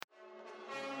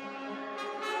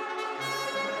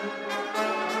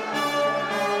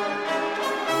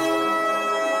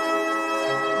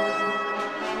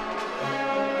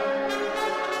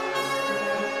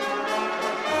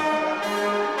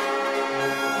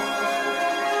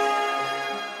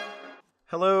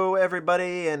Hello,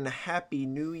 everybody, and Happy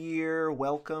New Year.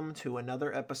 Welcome to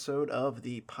another episode of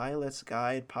the Pilot's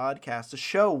Guide podcast, a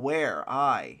show where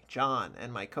I, John,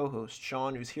 and my co-host,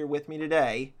 Sean, who's here with me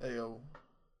today,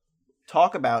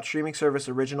 talk about streaming service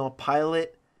original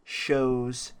pilot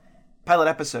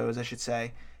episodes, I should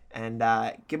say, and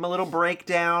give them a little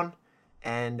breakdown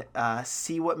and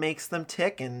see what makes them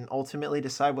tick and ultimately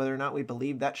decide whether or not we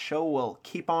believe that show will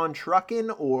keep on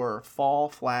trucking or fall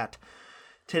flat.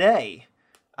 Today,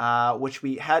 which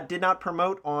we did not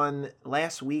promote on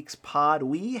last week's pod,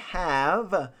 we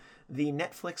have the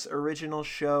Netflix original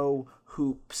show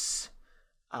Hoops,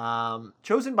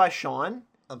 chosen by Sean.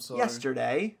 I'm sorry.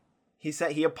 Yesterday. He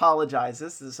said he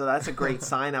apologizes, so that's a great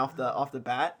sign off the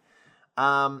bat.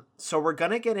 So we're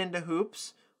gonna get into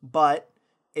Hoops, but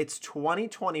it's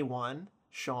 2021.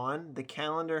 Sean, the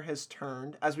calendar has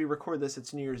turned. As we record this,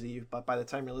 it's New Year's Eve, but by the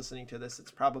time you're listening to this,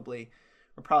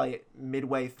 we're probably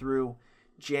midway through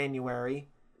January.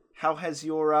 How has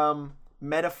your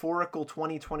metaphorical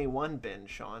 2021 been,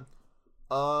 Sean?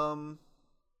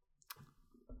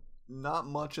 Not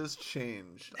much has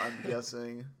changed, I'm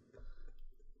guessing.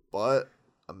 But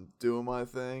I'm doing my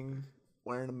thing,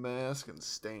 wearing a mask and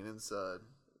staying inside.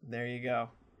 There you go.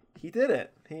 He did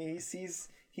it.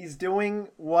 He's doing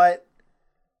what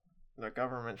the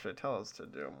government should tell us to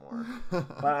do more.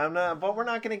 But we're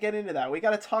not going to get into that. We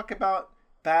got to talk about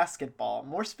basketball,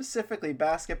 more specifically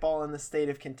basketball in the state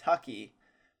of Kentucky,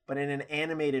 but in an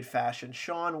animated fashion.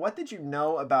 Sean, what did you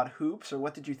know about Hoops, or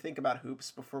what did you think about Hoops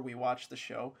before we watched the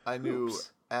show? I knew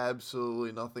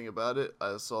absolutely nothing about it.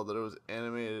 I saw that it was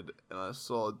animated, and I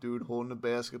saw a dude holding a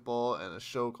basketball and a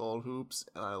show called Hoops,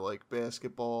 and I like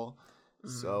basketball,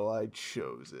 so I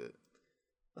chose it.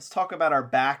 Let's talk about our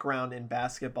background in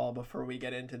basketball before we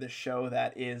get into the show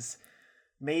that is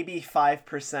maybe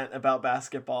 5% about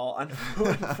basketball,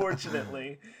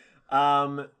 unfortunately.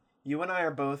 You and I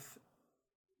are both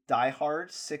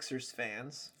diehard Sixers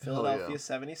fans, Philadelphia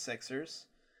 76ers.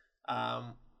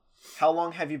 How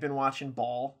long have you been watching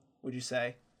ball, would you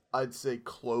say? I'd say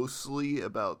closely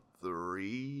about 3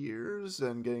 years,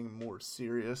 and getting more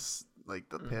serious like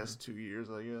the past 2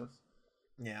 years, I guess.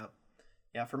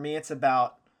 Yeah, for me it's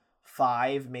about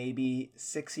 5, maybe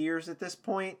 6 years at this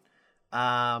point.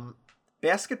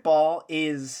 Basketball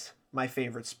is my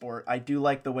favorite sport. I do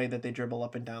like the way that they dribble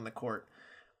up and down the court.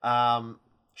 Sean,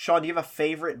 do you have a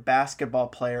favorite basketball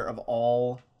player of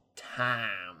all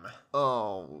time?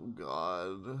 Oh,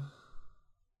 God.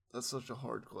 That's such a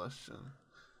hard question.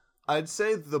 I'd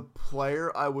say the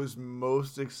player I was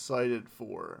most excited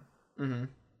for.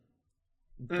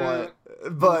 But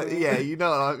yeah, you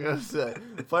know what I'm going to say.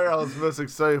 The player I was most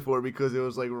excited for, because it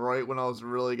was like right when I was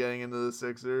really getting into the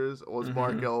Sixers, was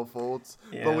Markelle Fultz.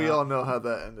 Yeah. But we all know how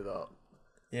that ended up.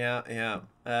 Yeah.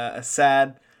 A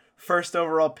sad first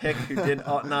overall pick who did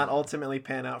not ultimately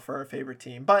pan out for our favorite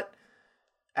team. But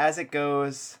as it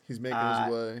goes, he's making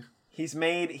his way.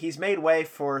 He's made way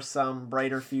for some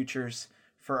brighter futures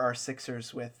for our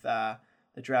Sixers with the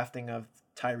drafting of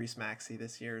Tyrese Maxey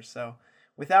this year. So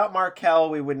without Markelle,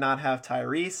 we would not have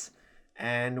Tyrese,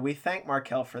 and we thank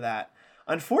Markelle for that.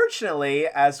 Unfortunately,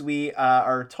 as we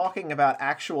are talking about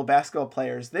actual basketball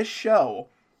players, this show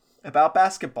about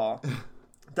basketball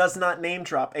does not name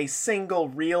drop a single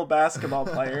real basketball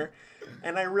player,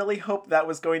 and I really hope that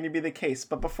was going to be the case.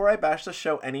 But before I bash the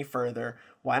show any further,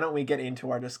 why don't we get into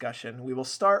our discussion? We will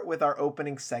start with our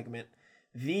opening segment,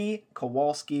 the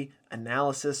Kowalski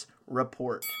Analysis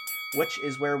Report, which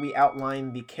is where we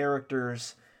outline the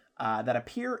characters that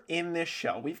appear in this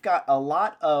show. We've got a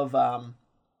lot of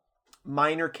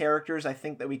minor characters I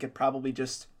think that we could probably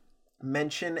just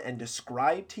mention and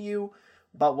describe to you,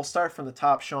 but we'll start from the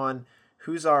top. Sean,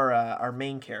 who's our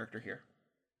main character here?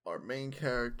 Our main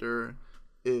character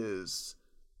is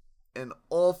an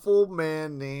awful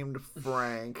man named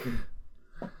Frank.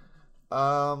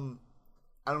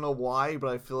 I don't know why, but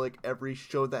I feel like every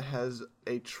show that has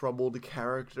a troubled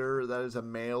character that is a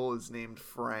male is named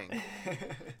Frank.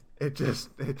 It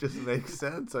just makes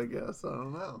sense, I guess. I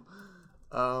don't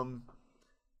know.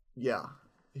 Yeah,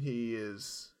 he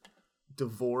is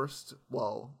divorced.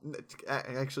 Well,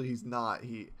 actually, he's not.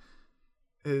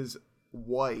 His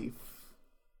wife.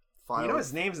 You know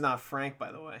his name's not Frank,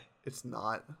 by the way. It's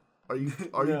not. Are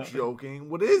you joking?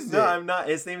 What is it? No, I'm not.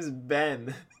 His name's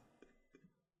Ben.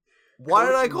 Why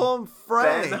did I call him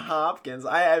Frank? Ben Hopkins.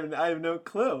 I have no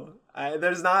clue. I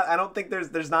don't think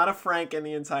there's not a Frank in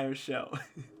the entire show.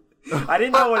 I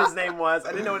didn't know what his name was.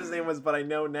 But I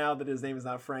know now that his name is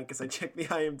not Frank because I checked the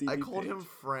IMDb I called page. him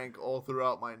Frank all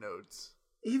throughout my notes.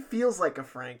 He feels like a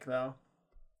Frank, though.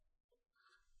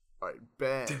 All right,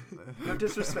 Ben.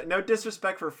 No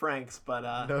disrespect for Franks,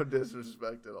 but No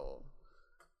disrespect at all.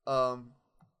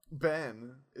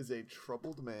 Ben is a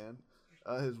troubled man.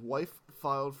 His wife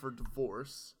filed for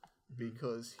divorce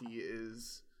because he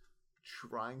is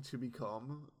trying to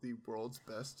become the world's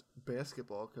best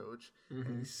basketball coach,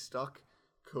 and he's stuck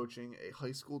coaching a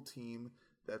high school team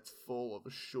that's full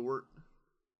of short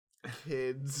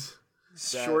kids.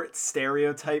 Short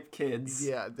stereotype kids.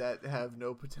 Yeah, that have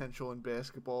no potential in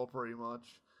basketball, pretty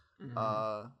much.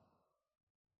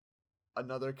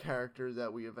 Another character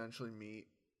that we eventually meet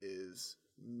is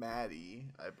Maddie,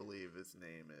 I believe his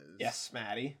name is. Yes,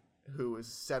 Maddie. Who is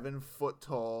 7 foot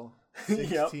tall,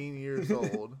 16 years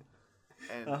old.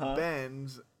 And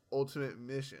Ben's ultimate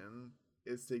mission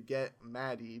is to get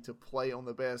Maddie to play on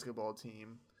the basketball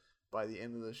team by the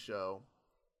end of the show.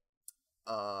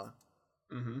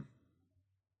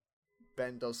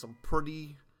 Ben does some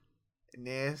pretty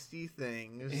nasty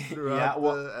things throughout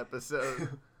the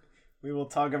episode. We will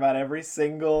talk about every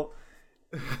single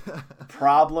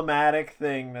problematic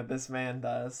thing that this man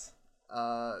does.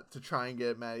 To try and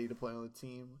get Maddie to play on the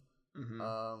team.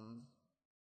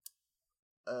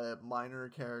 A minor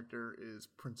character is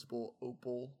Principal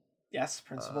Opal. Yes,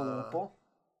 Principal Opal.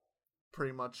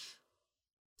 Pretty much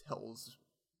tells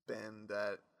Ben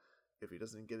that if he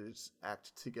doesn't get his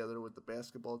act together with the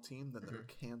basketball team, then they're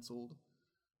canceled.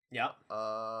 Yep.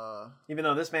 Even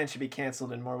though this man should be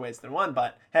canceled in more ways than one,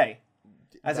 but hey,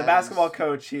 as a basketball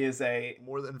coach, he is a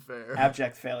more than fair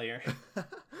abject failure.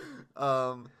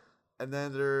 And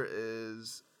then there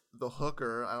is the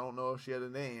hooker. I don't know if she had a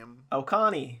name. Oh,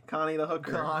 Connie the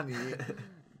hooker.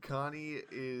 Connie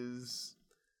is.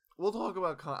 We'll talk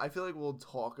about Connie. I feel like we'll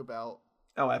talk about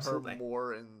absolutely her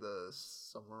more in the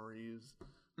summaries.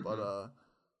 But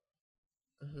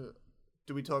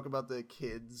do we talk about the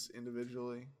kids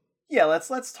individually? Yeah,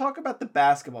 let's talk about the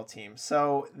basketball team.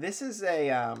 So this is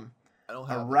a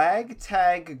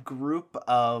ragtag group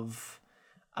of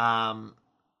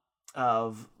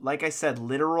like I said,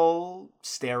 literal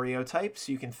stereotypes.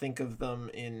 You can think of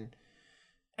them in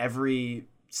every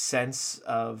sense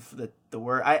of the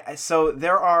word. So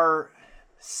there are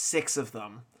 6 of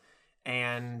them,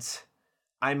 and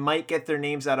I might get their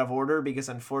names out of order because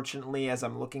unfortunately, as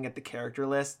I'm looking at the character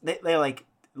list, they like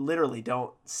literally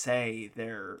don't say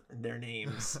their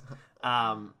names.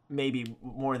 Maybe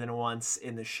more than once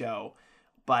in the show,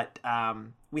 but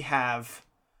we have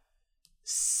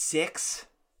 6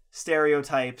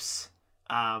 stereotypes,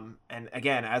 and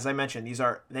again, as I mentioned, these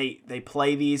are they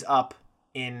play these up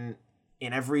in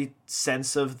every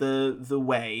sense of the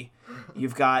way.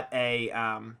 You've got a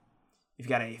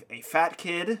fat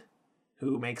kid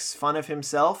who makes fun of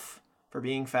himself for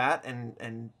being fat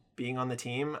and being on the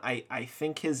team. I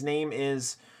think his name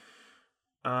is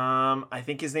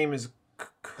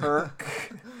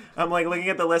Kirk. I'm like looking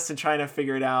at the list and trying to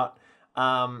figure it out.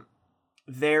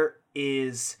 There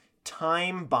is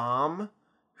Time Bomb,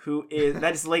 who is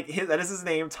that is his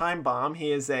name, Time Bomb.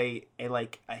 He is a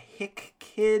hick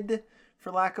kid,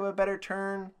 for lack of a better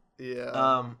term.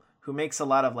 Yeah. Who makes a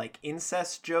lot of like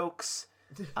incest jokes.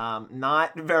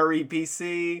 Not very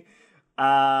PC.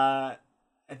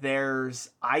 There's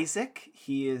Isaac.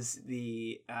 He is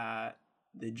the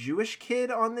Jewish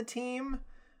kid on the team,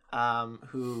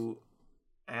 who,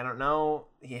 I don't know,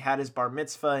 he had his bar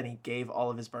mitzvah and he gave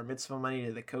all of his bar mitzvah money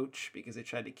to the coach because they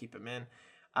tried to keep him in.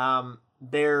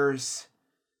 There's,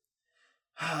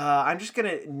 I'm just going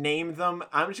to name them.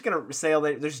 I'm just going to say all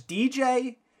that. There's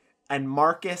DJ and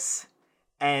Marcus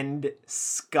and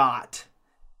Scott.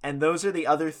 And those are the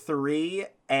other 3.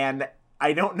 And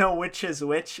I don't know which is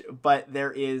which, but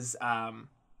there is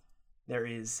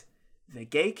the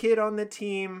gay kid on the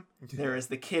team. There is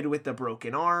the kid with the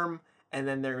broken arm. And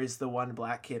then there is the one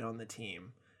black kid on the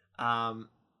team.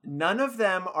 None of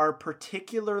them are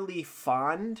particularly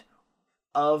fond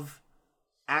of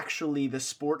actually the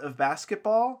sport of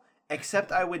basketball,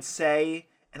 except I would say,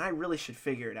 and I really should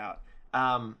figure it out,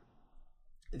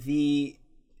 the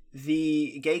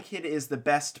gay kid is the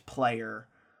best player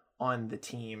on the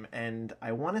team, and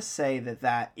I want to say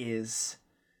that's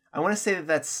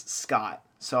Scott.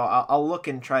 So I'll look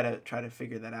and try to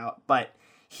figure that out. But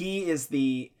he is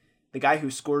the guy who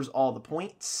scores all the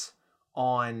points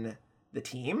on the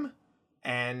team,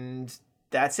 and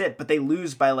that's it. But they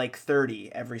lose by like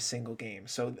 30 every single game.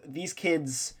 So these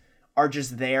kids are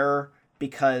just there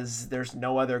because there's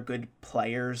no other good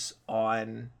players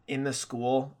in the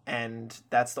school, and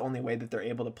that's the only way that they're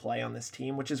able to play on this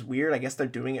team, which is weird. I guess they're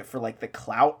doing it for like the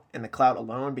clout and the clout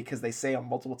alone, because they say on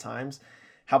multiple times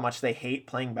how much they hate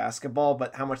playing basketball,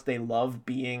 but how much they love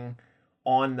being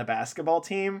on the basketball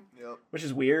team. Yep. Which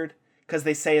is weird. because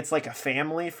they say it's like a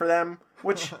family for them,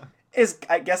 which is,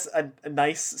 I guess, a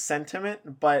nice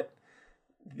sentiment, but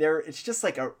it's just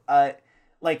like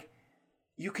like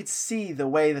you could see the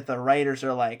way that the writers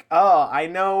are like, oh, I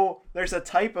know there's a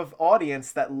type of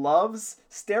audience that loves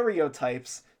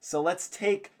stereotypes, so let's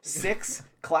take 6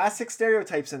 classic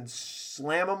stereotypes and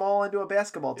slam them all into a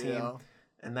basketball team. Yeah.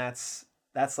 And that's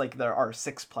like there are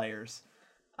 6 players.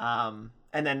 And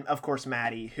then, of course,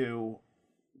 Maddie, who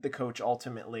the coach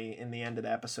ultimately, in the end of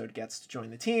the episode, gets to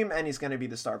join the team, and he's going to be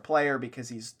the star player because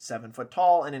he's 7 foot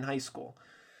tall and in high school.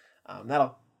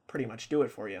 That'll pretty much do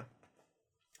it for you.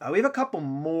 We have a couple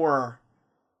more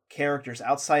characters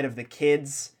outside of the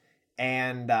kids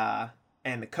and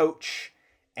the coach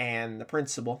and the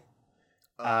principal.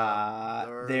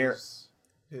 There's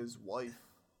his wife.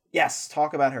 Yes,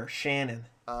 talk about her. Shannon.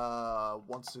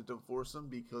 Wants to divorce him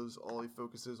because all he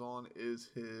focuses on is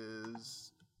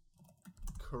his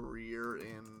career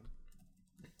in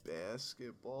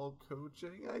basketball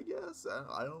coaching, I guess.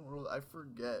 I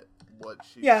forget what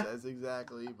she says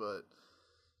exactly, but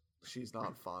she's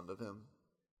not fond of him.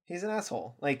 He's an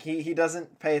asshole. Like, he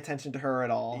doesn't pay attention to her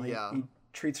at all. Yeah. He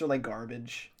treats her like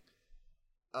garbage.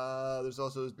 There's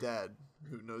also his dad,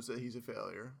 who knows that he's a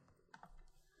failure.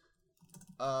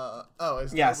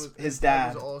 His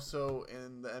dad was also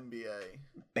in the NBA.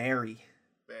 Barry.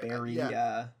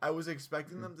 Yeah. I was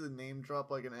expecting them to name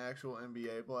drop like an actual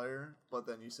NBA player, but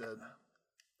then you said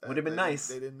would have been nice.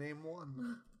 They didn't name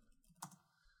one.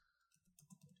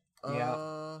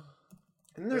 Yeah.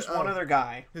 And there's one other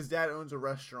guy. His dad owns a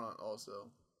restaurant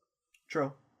also.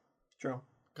 True.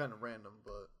 Kind of random,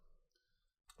 but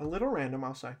a little random,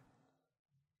 I'll say.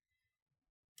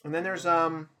 And then there's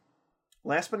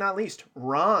last but not least,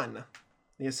 Ron,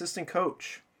 the assistant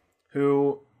coach,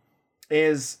 who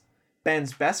is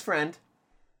Ben's best friend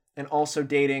and also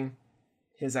dating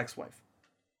his ex-wife.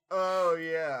 Oh,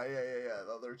 yeah.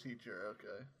 The other teacher,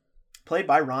 okay. Played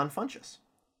by Ron Funches.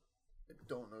 I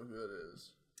don't know who it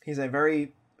is. He's a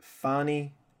very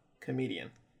funny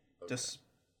comedian. Okay. Just,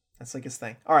 that's like his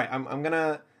thing. All right, I'm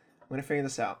gonna figure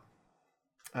this out.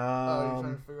 You're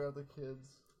trying to figure out the kids?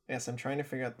 Yes, I'm trying to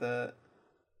figure out the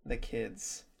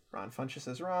kids. Ron Funches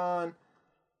is Ron.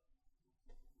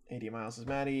 80 Miles is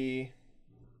Maddie.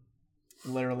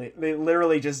 They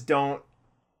literally just don't.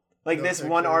 Like, no this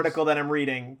pictures. One article that I'm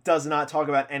reading does not talk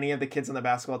about any of the kids on the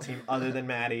basketball team other than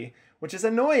Maddie, which is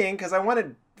annoying because I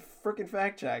wanted freaking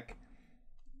fact check.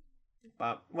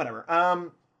 But whatever.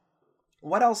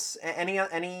 What else?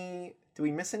 Any? Do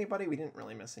we miss anybody? We didn't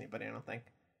really miss anybody, I don't think.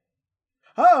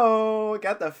 Oh,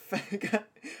 got a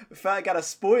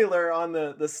spoiler on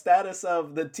the status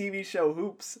of the TV show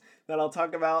Hoops that I'll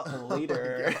talk about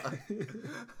later.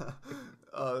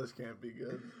 Oh, this can't be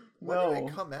good. When did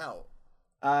it come out?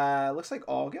 Looks like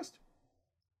August.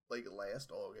 Like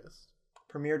last August.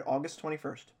 Premiered August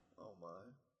 21st. Oh my.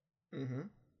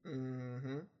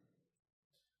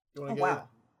 Oh wow.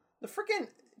 The freaking.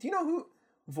 Do you know who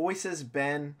voices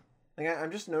Ben? Like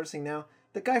I'm just noticing now.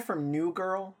 The guy from New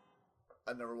Girl.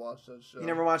 I never watched that show. You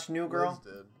never watched New Girl?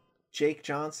 Liz did. Jake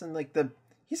Johnson,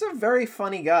 he's a very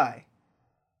funny guy,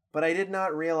 but I did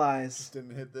not realize. Just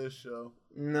didn't hit this show.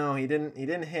 No, he didn't. He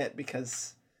didn't hit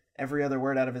because every other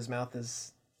word out of his mouth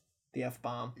is the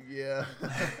F-bomb. Yeah.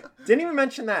 Didn't even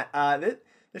mention that.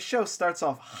 The show starts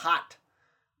off hot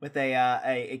with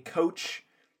a coach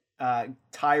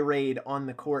tirade on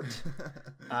the court,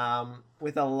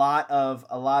 with a lot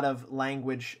of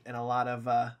language and a lot of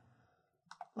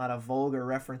vulgar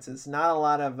references. Not a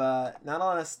lot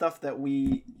of stuff that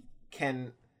we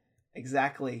can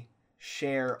exactly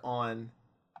share on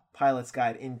Pilot's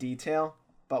Guide in detail,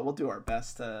 but we'll do our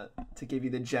best to give you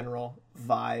the general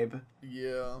vibe.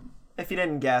 Yeah. If you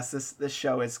didn't guess, this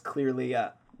show is clearly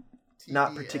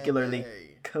not particularly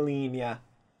clean. Yeah.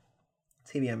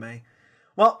 TVMA.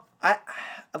 Well,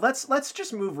 let's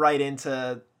just move right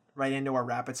into our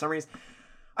rapid summaries.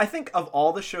 I think of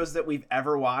all the shows that we've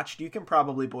ever watched, you can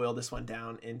probably boil this one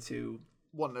down into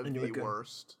one of the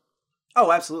worst.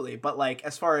 Oh, absolutely. But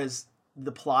as far as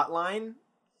the plot line,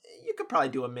 you could probably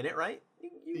do a minute, right?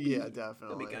 Yeah, definitely.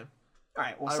 That'd be good. All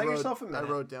right, well, set yourself a minute. I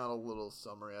wrote down a little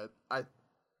summary. I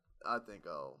think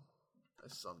I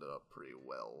summed it up pretty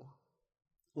well.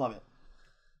 Love it.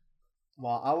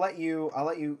 Well, I'll let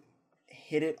you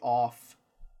hit it off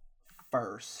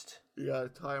first. You got a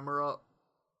timer up?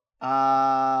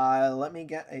 Let me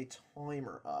get a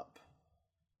timer up.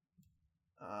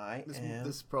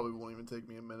 This probably won't even take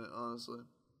me a minute, honestly.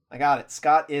 I got it.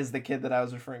 Scott is the kid that I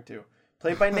was referring to.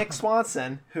 Played by Nick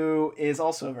Swanson, who is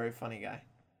also a very funny guy.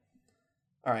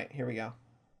 All right, here we go.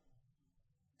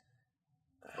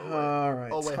 All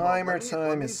right, hold on. timer Let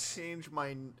time me is change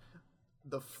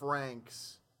the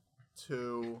Franks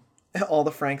to all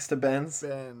the Franks to Ben's.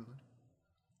 Ben.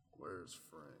 Where's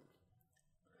Frank?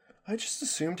 I just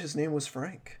assumed his name was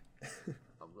Frank.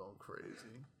 I'm going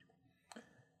crazy.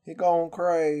 He going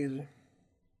crazy.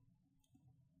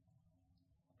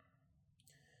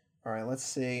 All right, let's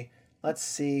see. Let's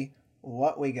see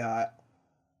what we got.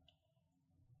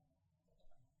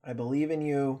 I believe in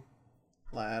you,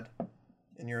 lad,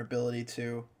 in your ability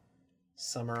to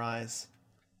summarize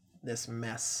this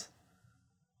mess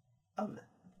of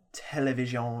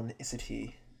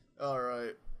television-icity. All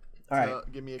right. All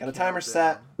right. Give me Got a timer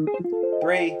set.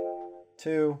 3,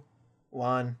 2,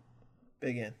 1,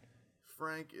 begin.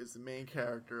 Frank is the main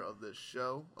character of this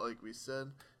show. Like we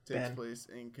said, takes place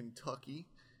in Kentucky.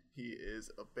 He is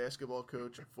a basketball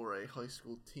coach for a high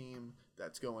school team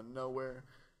that's going nowhere.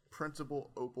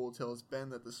 Principal Opal tells Ben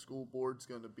that the school board's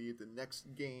going to be at the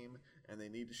next game and they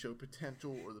need to show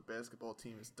potential or the basketball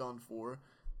team is done for.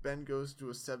 Ben goes to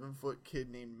a 7-foot kid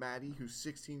named Maddie, who's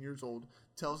 16 years old,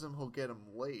 tells him he'll get him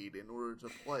laid in order to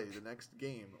play the next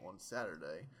game on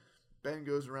Saturday. Ben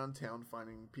goes around town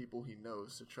finding people he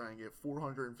knows to try and get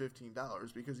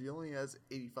 $415 because he only has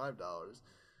 $85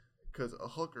 because a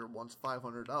hooker wants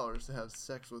 $500 to have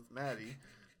sex with Maddie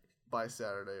by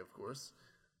Saturday, of course.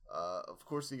 Of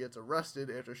course, he gets arrested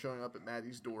after showing up at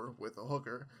Maddie's door with a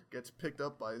hooker, gets picked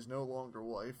up by his no longer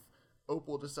wife.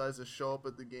 Opal decides to show up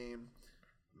at the game.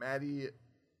 Maddie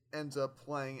ends up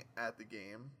playing at the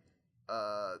game.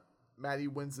 Maddie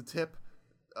wins the tip.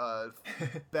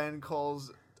 Ben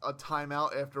calls a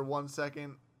timeout after 1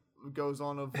 second, goes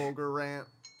on a vulgar rant,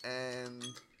 and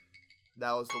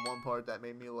that was the one part that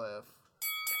made me laugh.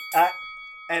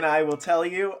 And I will tell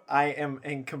you, I am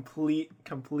in complete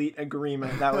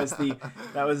agreement. That was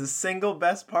the single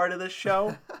best part of the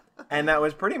show, and that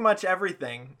was pretty much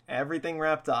everything. Everything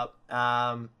wrapped up.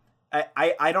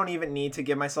 I don't even need to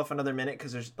give myself another minute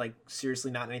because there's like seriously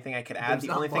not anything I could add.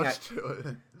 The only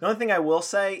thing I will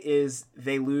say is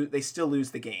they still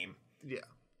lose the game. Yeah.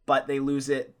 But they lose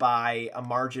it by a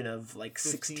margin of like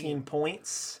 16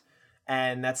 points,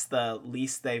 and that's the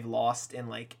least they've lost in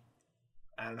like,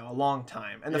 I don't know, a long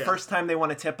time. And the first time they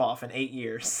won a tip-off in 8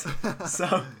 years.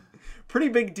 So, pretty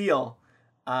big deal.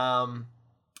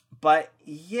 But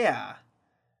yeah.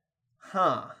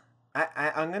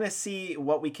 I'm going to see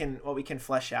what we can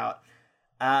flesh out.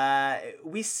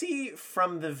 We see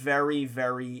from the very,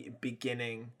 very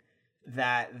beginning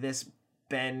that this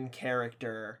Ben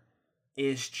character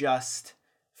is just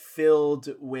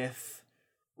filled with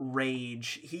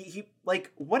rage. He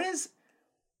like, what is...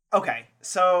 Okay,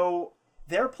 so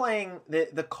they're playing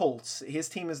the Colts. His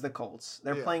team is the Colts.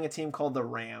 They're playing a team called the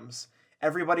Rams.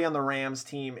 Everybody on the Rams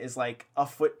team is like a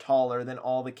foot taller than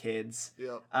all the kids.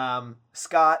 Yep.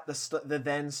 Scott, the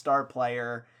then star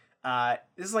player,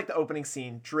 this is like the opening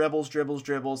scene.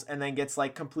 Dribbles, and then gets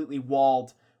like completely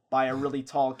walled by a really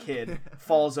tall kid.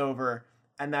 Falls over.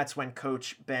 And that's when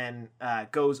Coach Ben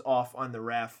goes off on the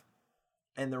ref.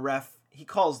 And he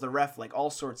calls the ref like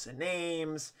all sorts of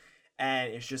names.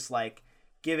 And it's just like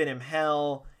giving him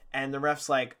hell. And the ref's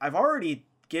like, I've already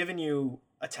given you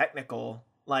a technical.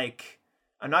 Like,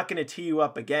 I'm not going to tee you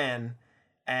up again.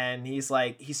 And he's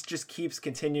like, he just keeps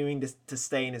continuing to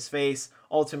stay in his face.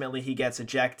 Ultimately, he gets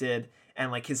ejected.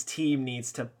 And like his team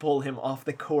needs to pull him off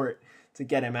the court to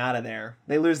get him out of there.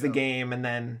 They lose the game, and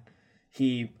then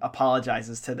he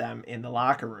apologizes to them in the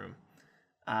locker room.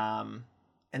 And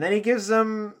then he gives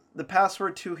them the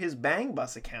password to his Bang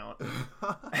Bus account.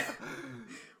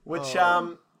 Which,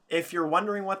 if you're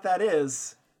wondering what that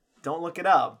is, don't look it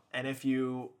up. And if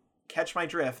you catch my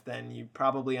drift, then you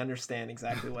probably understand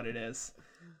exactly what it is.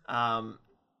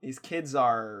 These kids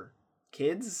are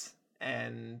kids,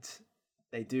 and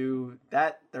they do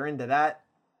that. They're into that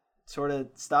sort of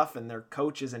stuff, and their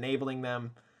coach is enabling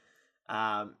them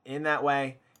in that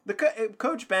way. The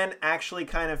Coach Ben actually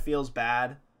kind of feels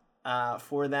bad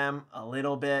for them a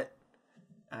little bit,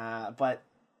 but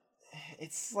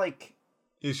it's like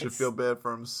he should feel bad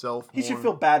for himself. He should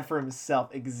feel bad for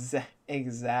himself.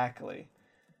 Exactly.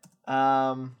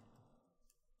 What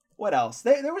else?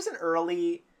 There was an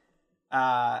early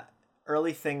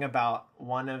thing about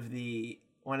one of the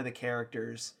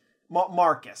characters,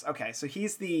 Marcus. Okay, so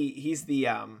he's the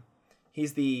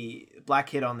black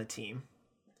kid on the team,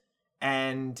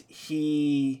 and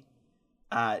he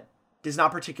is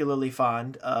not particularly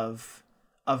fond of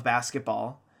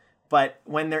basketball. But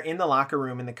when they're in the locker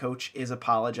room and the coach is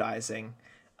apologizing,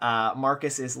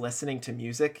 Marcus is listening to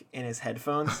music in his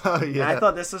headphones. Oh, yeah. And I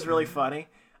thought this was really funny.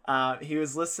 He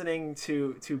was listening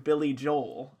to Billy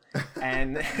Joel,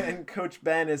 and Coach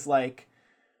Ben is like,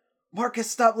 Marcus,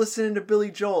 stop listening to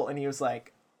Billy Joel. And he was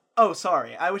like, oh,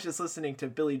 sorry, I was just listening to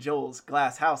Billy Joel's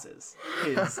Glass Houses,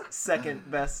 his second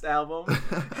best album.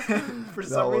 For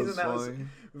some reason, that was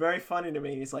very funny to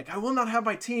me. He's like, I will not have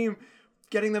my team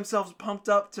getting themselves pumped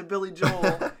up to Billy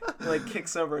Joel. He like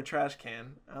kicks over a trash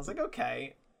can. I was like,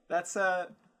 okay, that's a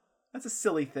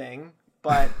silly thing,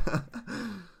 but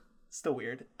still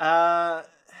weird. And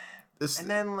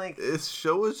then like this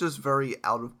show was just very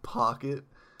out of pocket.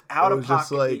 Out of pocket,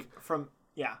 just like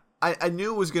I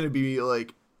knew it was gonna be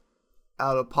like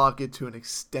out of pocket to an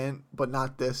extent, but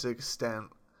not this extent.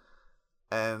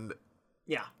 And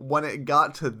when it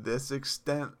got to this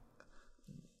extent,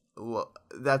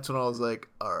 that's when I was like,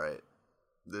 all right,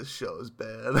 this show is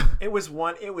bad. It was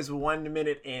 1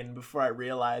 minute in before I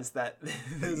realized that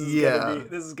this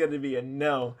is gonna be a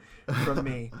no from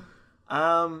me.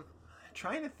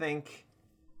 Trying to think.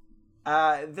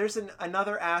 There's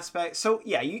another aspect. So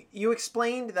yeah, you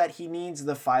explained that he needs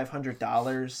the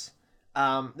 $500.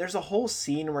 There's a whole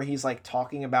scene where he's like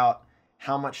talking about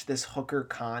how much this hooker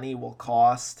Connie will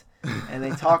cost, and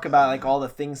they talk about like all the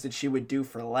things that she would do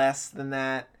for less than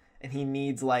that, and he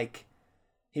needs like,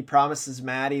 he promises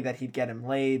Maddie that he'd get him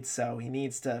laid, so he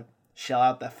needs to shell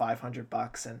out that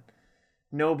 $500, and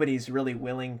nobody's really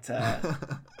willing to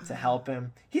help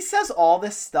him. He says all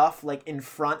this stuff like in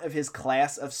front of his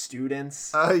class of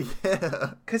students. Oh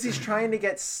yeah. Because he's trying to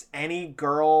get any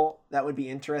girl that would be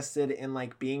interested in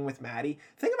like being with Maddie.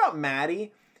 Thing about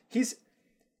Maddie, he's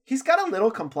got a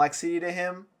little complexity to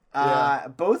him.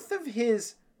 Both of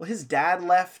his dad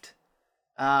left.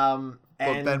 But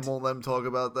Ben won't let him talk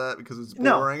about that because it's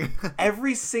boring. No,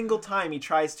 every single time he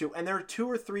tries to, and there are 2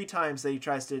 or 3 times that he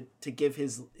tries to give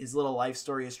his little life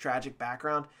story, his tragic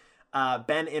background.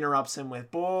 Ben interrupts him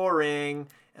with boring,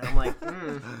 and I'm like,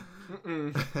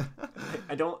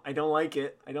 I don't like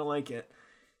it. I don't like it,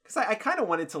 because I kind of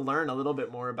wanted to learn a little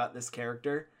bit more about this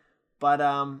character, but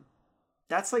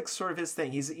that's like sort of his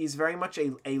thing. He's very much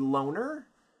a loner,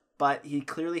 but he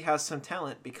clearly has some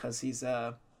talent because he's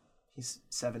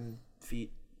 7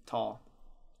 feet tall,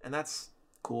 and that's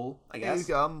cool, I guess. He's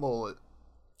got a mullet.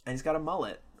 And he's got a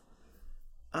mullet.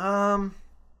 I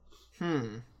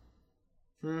don't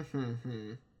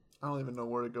even know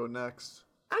where to go next.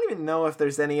 I don't even know if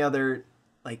there's any other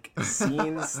like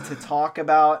scenes to talk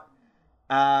about.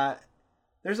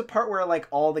 There's a part where like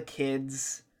all the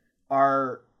kids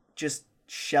are just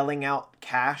shelling out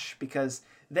cash because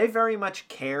they very much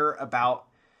care about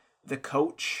the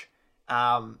coach.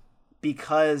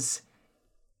 Because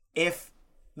if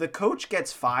the coach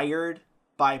gets fired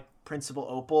by Principal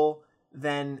Opal,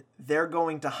 then they're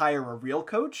going to hire a real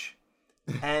coach.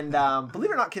 And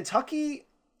believe it or not, Kentucky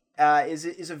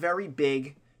is a very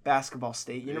big basketball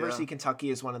state. University of Kentucky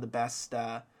is one of the best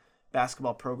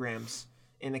basketball programs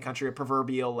in the country, a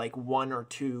proverbial like 1 or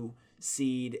 2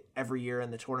 seed every year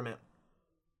in the tournament.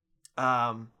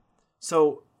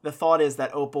 So the thought is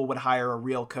that Opal would hire a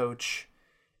real coach.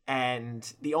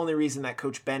 And the only reason that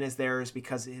Coach Ben is there is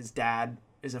because his dad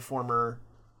is a former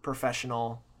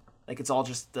professional. Like, it's all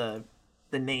just the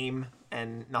name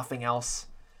and nothing else.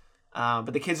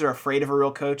 But the kids are afraid of a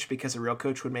real coach because a real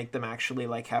coach would make them actually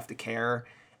like have to care.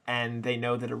 And they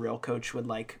know that a real coach would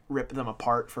like rip them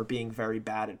apart for being very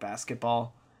bad at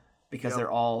basketball because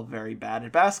they're all very bad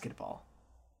at basketball.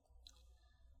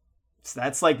 So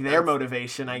that's like their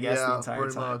motivation, I guess, the entire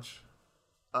pretty time.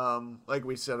 Much. Like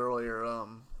we said earlier,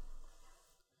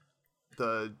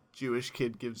 the Jewish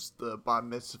kid gives the bar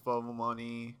mitzvah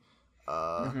money.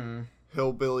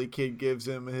 Hillbilly kid gives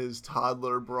him his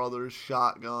toddler brother's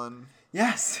shotgun.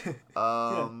 Yes.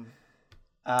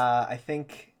 I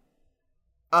think.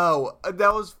 Oh,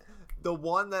 that was the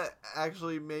one that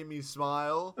actually made me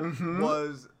smile.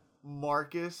 Was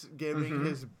Marcus giving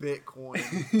his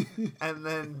Bitcoin, and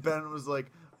then Ben was like,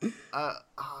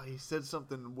 he said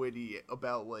something witty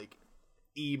about like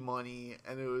e-money,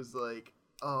 and it was like,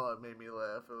 it made me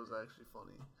laugh. It was actually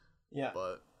funny. Yeah,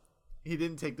 but he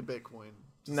didn't take the Bitcoin.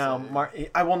 No,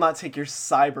 I will not take your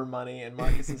cyber money. And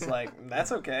Marcus is like,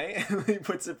 that's okay. He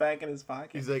puts it back in his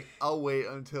pocket. He's like, I'll wait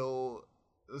until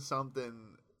something.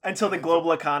 Until the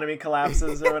global economy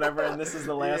collapses or whatever, and this is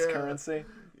the last currency.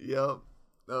 Yep,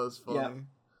 that was funny. Yep.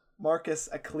 Marcus,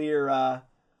 a clear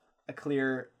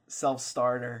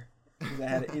self-starter.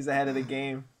 He's ahead of the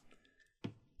game.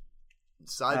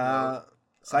 Side note.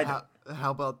 How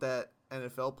about that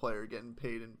NFL player getting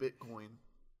paid in Bitcoin?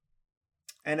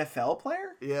 NFL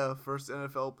player? Yeah, first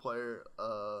NFL player.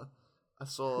 I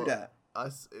saw. Who dat?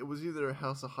 It was either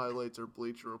House of Highlights or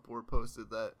Bleacher Report posted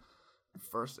that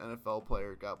first NFL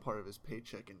player got part of his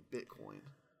paycheck in Bitcoin.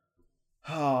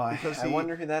 Oh, I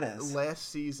wonder who that is. Last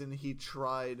season, he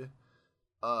tried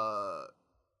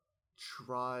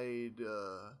tried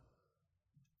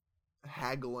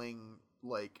haggling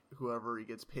like whoever he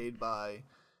gets paid by,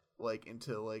 like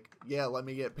into like, yeah, let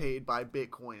me get paid by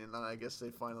Bitcoin, and then I guess they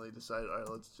finally decided, all right,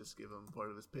 let's just give him part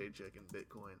of his paycheck in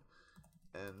Bitcoin,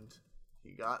 and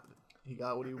he got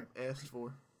what he asked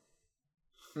for.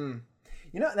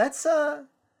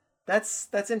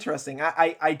 That's interesting.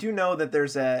 I do know that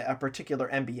there's a particular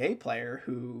NBA player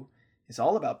who is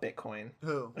all about Bitcoin.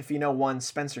 Who? If you know one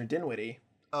Spencer Dinwiddie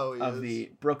of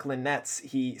the Brooklyn Nets,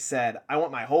 he said, I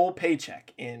want my whole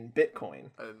paycheck in Bitcoin.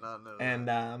 I did not know that.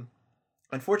 And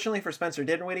unfortunately for Spencer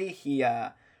Dinwiddie, he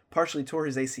partially tore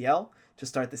his ACL to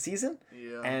start the season.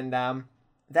 Yeah. And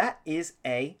that is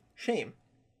a shame.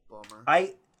 Bummer.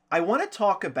 I want to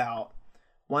talk about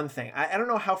one thing. I don't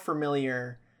know how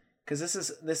familiar, because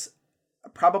this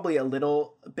probably a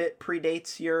little bit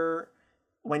predates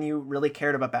when you really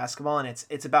cared about basketball, and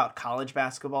it's about college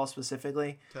basketball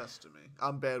specifically. Test to me.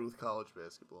 I'm bad with college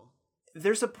basketball.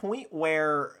 There's a point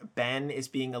where Ben is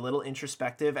being a little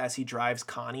introspective as he drives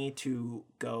Connie to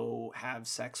go have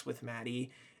sex with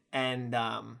Maddie, and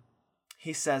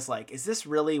he says, like, is this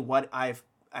really what I've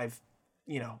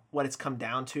what it's come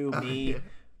down to, me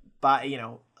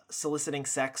by soliciting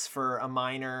sex for a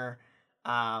minor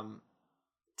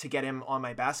to get him on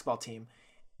my basketball team?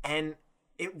 And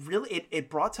it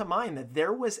brought to mind that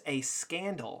there was a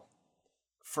scandal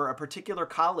for a particular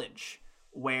college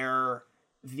where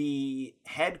the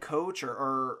head coach,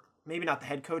 or maybe not the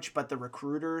head coach, but the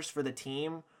recruiters for the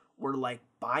team were like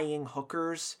buying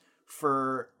hookers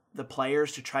for the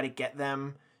players to try to get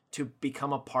them to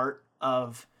become a part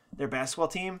of their basketball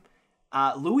team.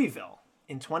 Louisville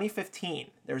in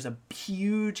 2015, there's a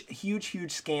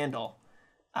huge scandal.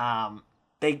 I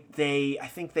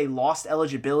think they lost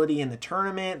eligibility in the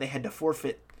tournament. They had to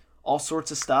forfeit all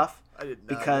sorts of stuff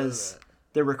because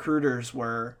the recruiters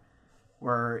were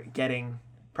getting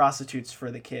prostitutes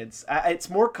for the kids. It's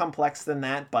more complex than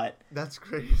that, but that's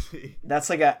crazy. That's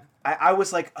like I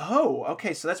was like, oh,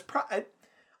 okay, so that's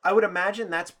I would imagine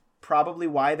that's probably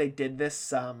why they did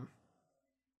this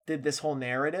whole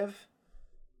narrative,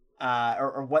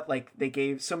 or what, like, they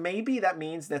gave. So maybe that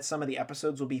means that some of the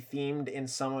episodes will be themed in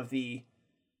some of the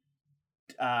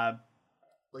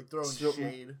like throwing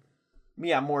shade.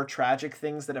 Yeah, more tragic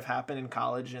things that have happened in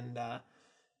college and the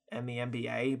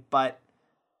NBA, but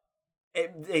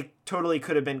it totally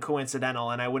could have been coincidental,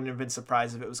 and I wouldn't have been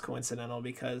surprised if it was coincidental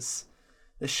because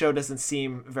the show doesn't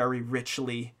seem very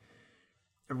richly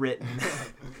written.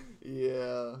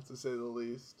 Yeah, to say the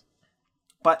least.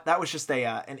 But that was just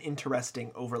an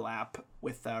interesting overlap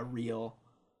with real.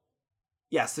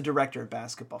 Yes, the director of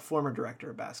basketball, former director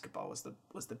of basketball, was the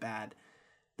bad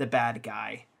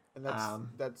guy. And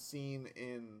that scene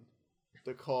in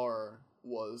the car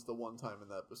was the one time in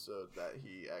the episode that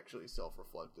he actually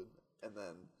self-reflected, and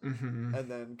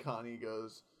then Connie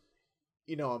goes,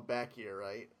 I'm back here,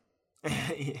 right?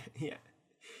 Yeah,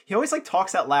 he always like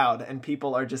talks out loud, and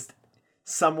people are just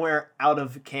somewhere out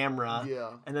of camera.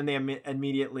 Yeah, and then they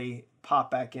immediately pop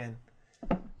back in.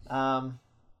 I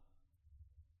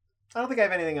don't think I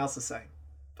have anything else to say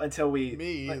until we.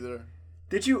 Me either.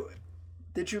 Did you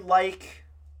like?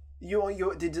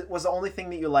 Was the only thing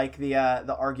that you like the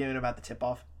argument about the tip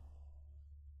off?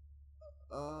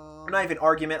 Not even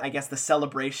argument, I guess the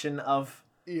celebration of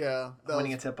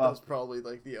winning a tip off. That was probably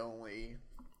like the only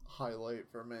highlight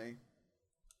for me.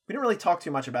 We didn't really talk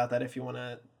too much about that. If you want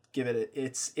to give it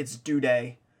its due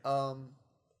day.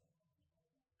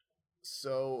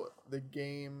 So the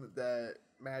game that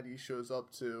Maddie shows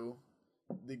up to,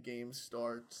 the game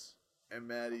starts. And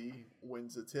Maddie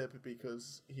wins the tip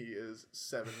because he is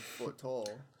 7 foot tall.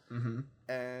 Mm-hmm.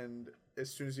 And as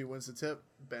soon as he wins the tip,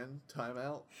 Ben,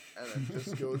 timeout, and then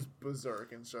just goes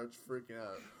berserk and starts freaking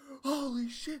out. Holy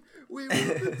shit, we won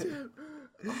the tip!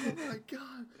 Oh my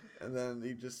god! And then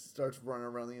he just starts running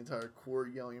around the entire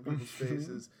court, yelling in people's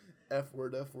faces, F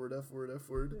word, F word, F word, F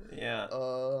word. Yeah.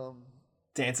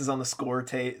 Dances on the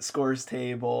scores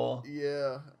table.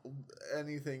 Yeah,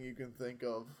 anything you can think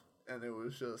of, and it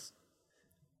was just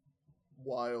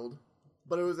wild,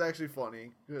 but it was actually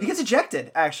funny. He gets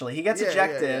ejected. Actually, he gets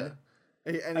ejected,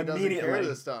 and he doesn't care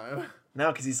this time.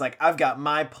 No, because he's like, I've got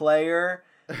my player,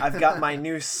 I've got my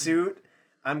new suit.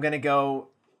 I'm gonna go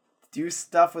do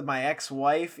stuff with my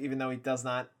ex-wife, even though he does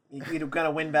not. He's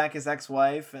gonna win back his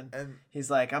ex-wife, and he's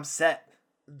like, I'm set.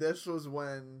 This was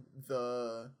when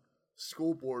the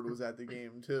school board was at the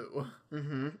game too.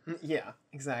 Mm-hmm. Yeah,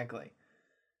 exactly.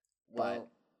 Well, but.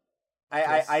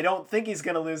 I don't think he's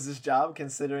gonna lose his job,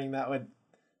 considering that would.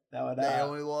 They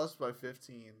only lost by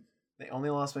 15. They only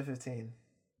lost by 15.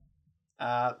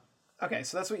 Okay,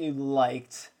 so that's what you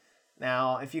liked.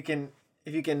 Now, if you can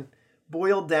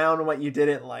boil down what you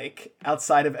didn't like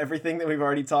outside of everything that we've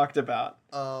already talked about,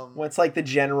 what's like the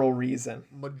general reason?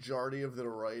 Majority of the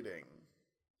writing.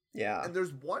 Yeah. And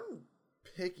there's one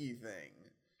picky thing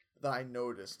that I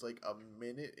noticed like a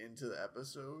minute into the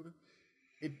episode.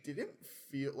 It didn't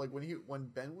feel like when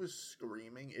Ben was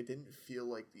screaming, it didn't feel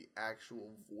like the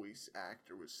actual voice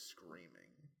actor was screaming.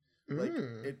 Like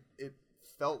it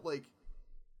felt like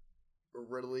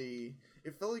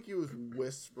it felt like he was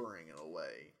whispering in a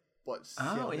way, but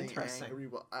sounding angry.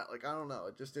 But I don't know.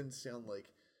 It just didn't sound like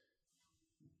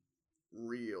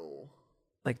real.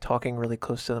 Like talking really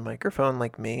close to the microphone,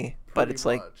 like me, but it's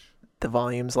like the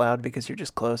volume's loud because you're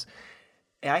just close.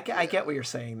 I get what you're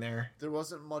saying there. There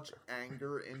wasn't much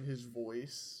anger in his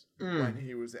voice when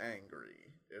he was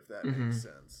angry, if that makes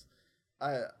sense.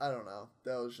 I don't know.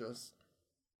 That was just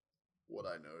what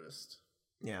I noticed.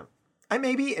 Yeah.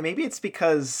 Maybe it's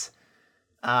because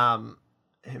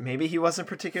maybe he wasn't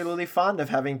particularly fond of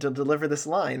having to deliver this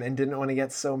line and didn't want to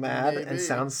get so mad and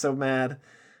sound so mad.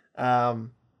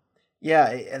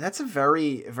 Yeah, that's a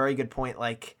very, very good point.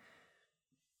 Like,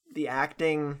 the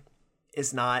acting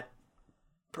is not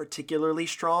particularly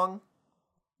strong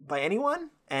by anyone,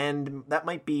 and that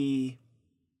might be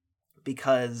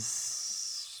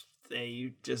because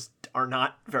they just are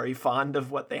not very fond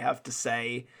of what they have to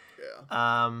say.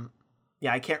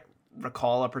 Yeah, I can't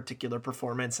recall a particular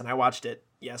performance, and I watched it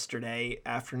yesterday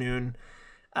afternoon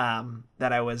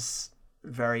that I was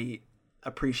very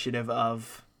appreciative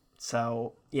of.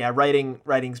 So yeah,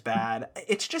 writing's bad.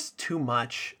 It's just too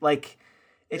much. Like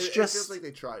it feels like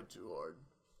they tried too hard.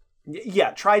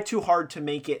 Yeah, tried too hard to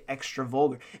make it extra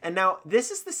vulgar. And now this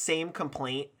is the same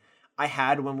complaint I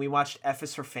had when we watched F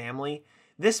is for Family.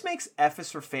 This makes F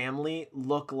is for Family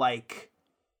look like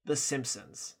The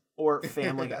Simpsons or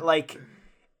Family Guy. Like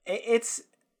it's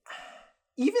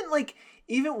even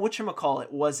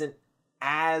whatchamacallit wasn't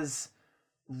as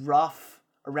rough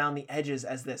around the edges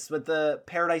as this with the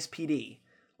Paradise PD.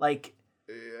 Like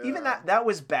even that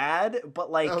was bad,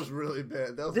 but like that was really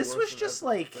bad. This was just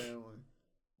like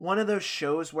one of those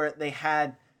shows where they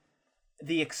had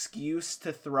the excuse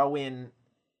to throw in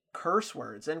curse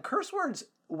words, and curse words,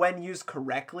 when used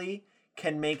correctly,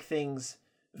 can make things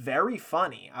very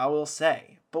funny, I will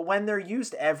say. But when they're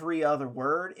used every other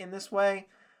word in this way,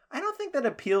 I don't think that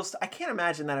I can't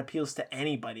imagine that appeals to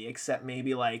anybody except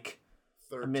maybe like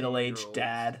a middle-aged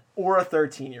dad or a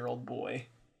 13-year-old boy.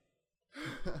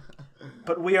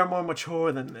 But we are more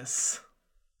mature than this.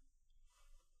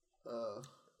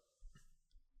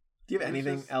 Do you have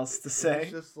anything else to say?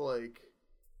 It's just like,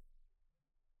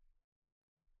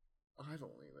 I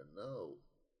don't even know.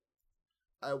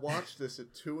 I watched this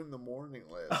at 2 a.m.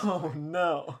 last night. Oh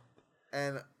no.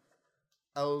 And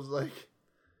I was like,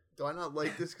 do I not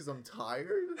like this because I'm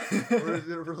tired? Or is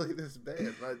it really this bad?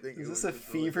 And I think is this a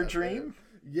fever dream?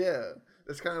 Bad. Yeah.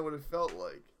 That's kind of what it felt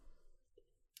like.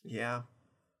 Yeah.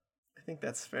 I think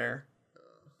that's fair.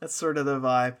 That's sort of the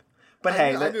vibe. But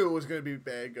I knew it was going to be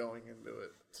bad going into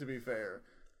it, to be fair.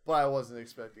 But I wasn't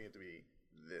expecting it to be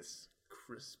this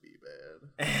crispy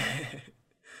bad.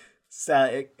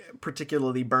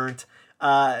 Particularly burnt.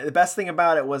 The best thing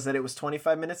about it was that it was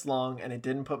 25 minutes long, and it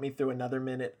didn't put me through another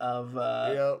minute of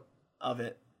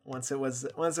it. Once it was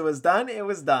done, it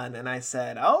was done, and I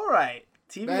said, "All right,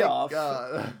 TV Thank off."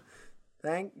 God.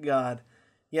 Thank God.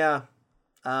 Yeah.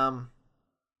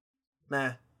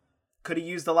 Could have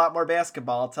used a lot more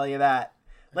basketball, I'll tell you that.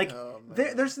 Like,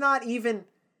 there's not even...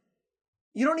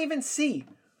 You don't even see,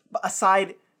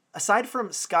 aside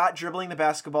from Scott dribbling the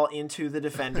basketball into the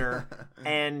defender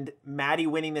and Maddie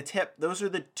winning the tip, those are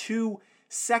the 2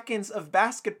 seconds of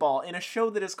basketball in a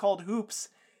show that is called Hoops.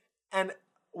 And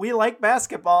we like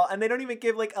basketball, and they don't even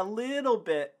give, like, a little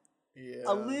bit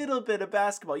of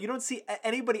basketball. You don't see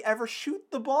anybody ever shoot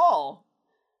the ball.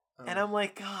 And I'm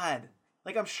like, God...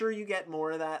 Like, I'm sure you get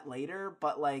more of that later,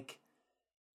 but, like...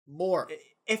 More.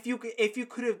 If you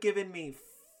could have given me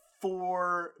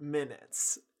 4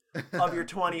 minutes of your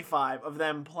 25 of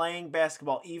them playing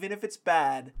basketball, even if it's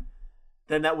bad,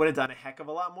 then that would have done a heck of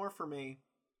a lot more for me.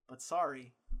 But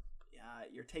sorry.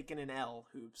 You're taking an L,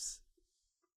 Hoops.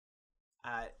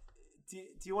 Do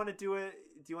you want to do it?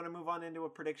 Do you want to move on into a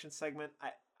prediction segment?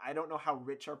 I don't know how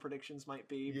rich our predictions might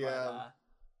be, but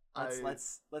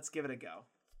let's give it a go.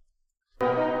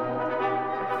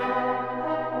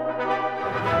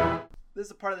 This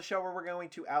is a part of the show where we're going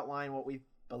to outline what we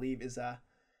believe is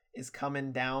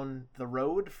coming down the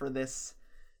road for this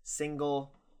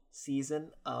single season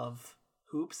of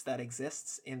Hoops that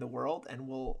exists in the world, and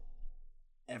we'll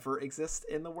ever exist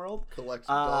in the world. Collect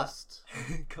dust.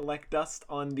 Collect dust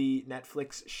on the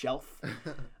Netflix shelf.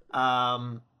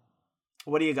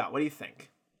 What do you got? What do you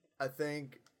think? I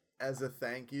think as a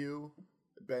thank you,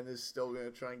 Ben is still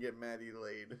gonna try and get Maddie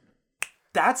laid.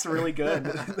 That's really good.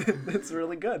 That's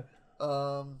really good.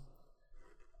 I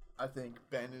think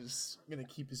Ben is gonna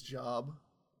keep his job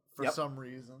for some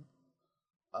reason.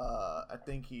 I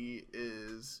think he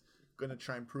is gonna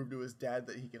try and prove to his dad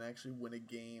that he can actually win a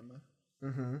game.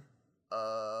 Mm-hmm.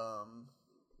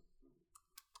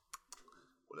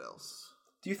 What else?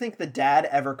 Do you think the dad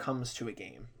ever comes to a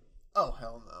game? Oh,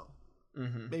 hell no.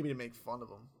 Mm-hmm. Maybe to make fun of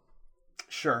him.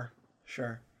 Sure.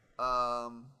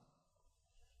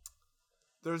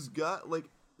 There's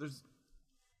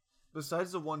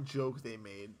besides the one joke they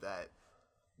made that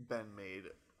Ben made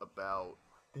about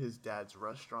his dad's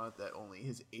restaurant that only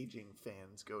his aging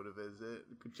fans go to visit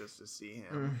just to see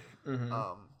him.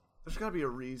 Mm-hmm. There's gotta be a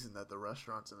reason that the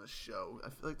restaurant's in the show. I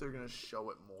feel like they're gonna show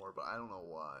it more, but I don't know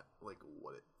what it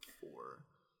for.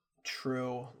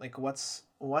 True. Like what's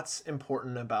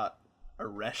important about a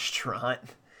restaurant?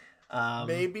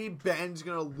 Maybe Ben's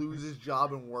gonna lose his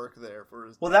job and work there for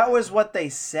his. Well, that was what they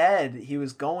said he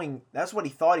was going. That's what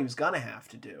he thought he was gonna have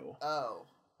to do. Oh.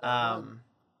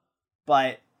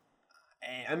 But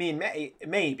I mean,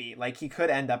 maybe like he could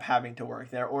end up having to work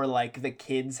there, or like the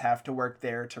kids have to work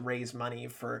there to raise money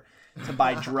to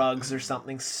buy drugs or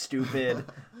something stupid.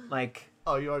 Like,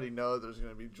 oh, you already know there's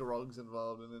gonna be drugs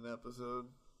involved in an episode.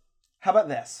 How about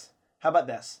this?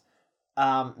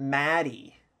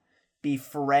 Maddie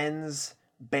befriends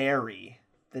Barry,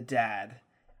 the dad,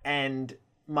 and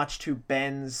much to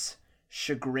Ben's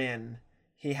chagrin,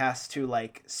 he has to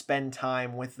like spend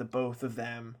time with the both of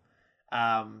them,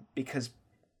 because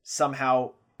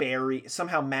somehow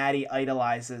Maddie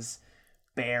idolizes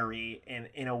Barry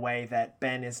in a way that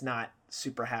Ben is not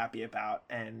super happy about,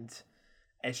 and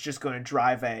it's just going to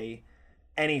drive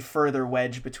any further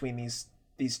wedge between these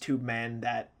two men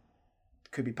that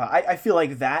could be. I feel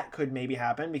like that could maybe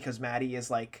happen because Maddie is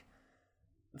like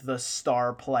the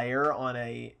star player on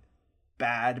a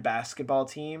bad basketball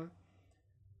team.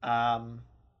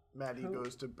 Maddie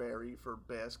goes to Barry for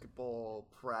basketball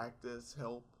practice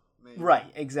help. Maybe. Right,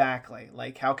 exactly.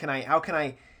 Like how can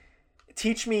I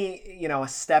teach me, a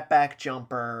step back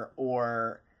jumper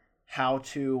or how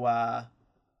to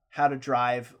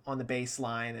drive on the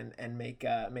baseline and make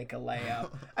a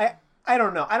layup. I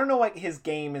don't know. I don't know what his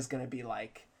game is going to be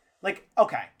like. Like,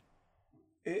 okay.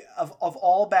 Of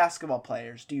all basketball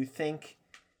players, do you think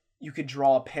you could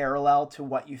draw a parallel to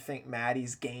what you think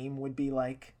Maddie's game would be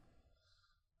like?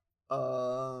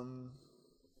 I've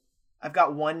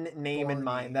got one name in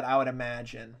mind that I would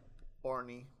imagine.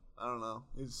 Barney. I don't know.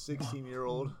 He's a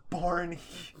 16-year-old. Barney.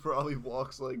 Probably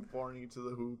walks like Barney to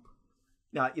the hoop.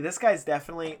 No, this guy's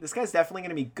definitely going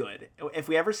to be good. If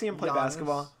we ever see him play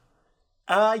basketball.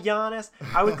 Giannis.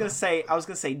 I was gonna say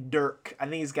Dirk. I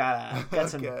think he's got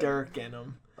some Dirk in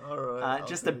him. All right.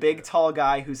 Just a big, tall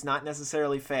guy who's not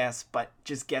necessarily fast, but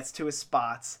just gets to his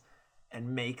spots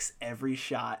and makes every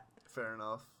shot. Fair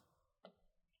enough.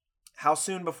 How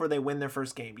soon before they win their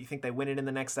first game? Do you think they win it in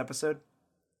the next episode?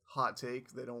 Hot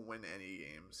take: they don't win any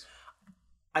games.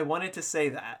 I wanted to say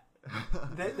that. I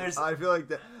feel like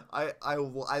that. I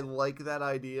like that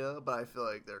idea, but I feel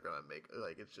like they're gonna make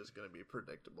it's just gonna be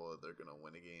predictable that they're gonna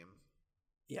win a game.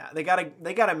 Yeah, they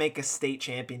gotta make a state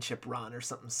championship run or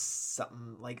something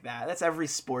like that. That's every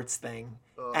sports thing.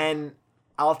 Ugh. And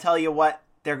I'll tell you what,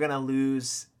 they're gonna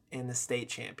lose in the state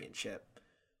championship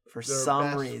for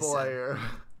some reason. Player.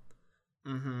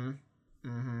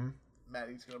 Mm-hmm.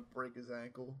 Maddie's gonna break his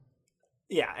ankle.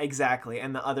 Yeah, exactly.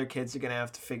 And the other kids are going to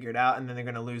have to figure it out, and then they're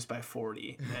going to lose by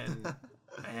 40. And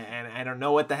and I don't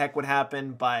know what the heck would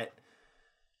happen, but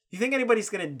you think anybody's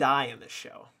going to die in this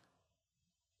show?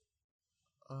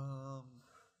 I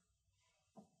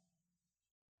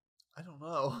don't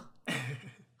know.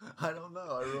 I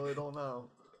really don't know.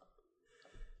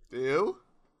 Do you?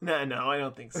 No, I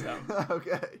don't think so.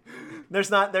 Okay.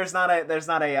 There's not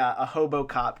a Hobo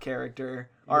Cop character,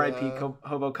 R.I.P.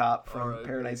 Hobo Cop from R.I.P.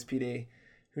 Paradise PD,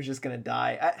 who's just gonna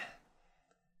die.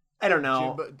 I don't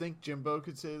know. Think Jimbo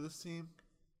could save this team?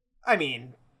 I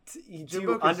mean, do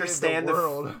you understand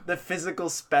the physical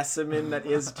specimen that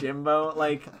is Jimbo?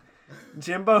 Like,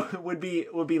 Jimbo would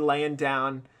be laying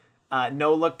down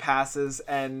no look passes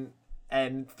and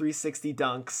 360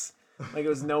 dunks like it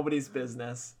was nobody's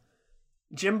business.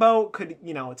 Jimbo could,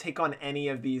 take on any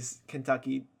of these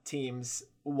Kentucky teams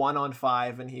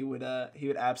 1-on-5, and he would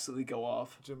absolutely go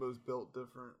off. Jimbo's built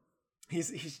different.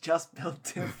 He's just built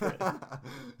different.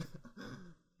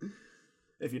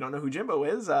 If you don't know who Jimbo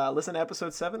is, listen to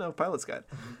episode 7 of Pilot's Guide.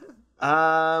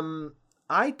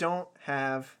 I don't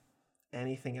have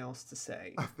anything else to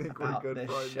say. I think we're about good this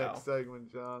for our show. next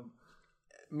segment, John.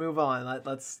 Move on.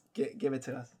 Let's give it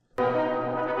to us.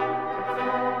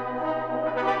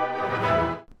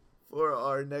 For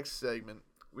our next segment,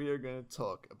 we are going to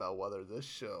talk about whether this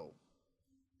show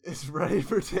is ready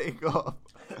for takeoff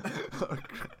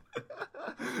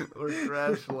or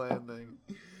crash landing.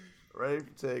 Ready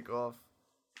for takeoff.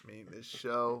 I mean, this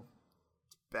show,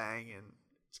 it's banging.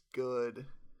 It's good.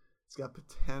 It's got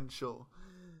potential.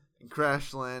 And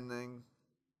crash landing,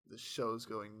 the show's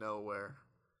going nowhere.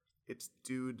 It's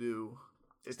doo-doo.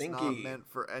 It's Stinky. not meant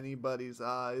for anybody's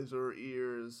eyes or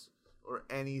ears or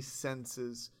any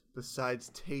senses besides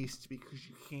taste, because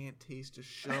you can't taste a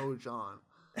show, John.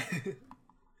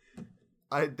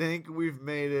 I think we've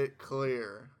made it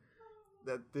clear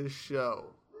that this show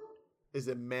is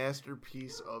a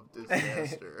masterpiece of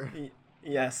disaster.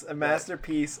 Yes, a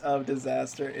masterpiece of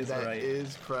disaster is that right.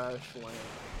 is crash landing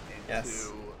into Yes.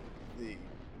 the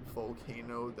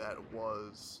volcano that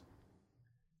was,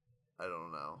 I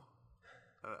don't know.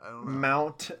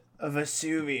 Mount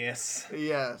Vesuvius.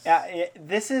 Yes.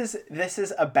 This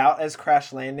is about as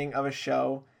crash landing of a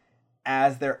show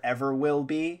as there ever will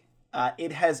be.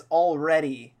 It has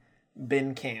already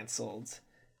been canceled,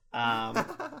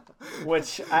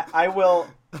 which I will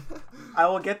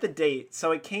get the date.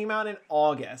 So it came out in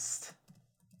August.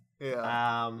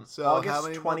 Yeah. So August how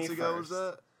many 21st. months ago was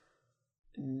that?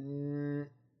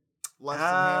 Less than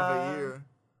half a year.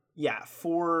 Yeah,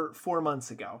 4 months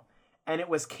ago. And it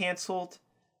was canceled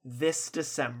this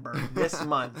December, this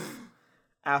month,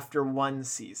 after 1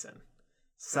 season.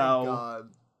 So Thank God.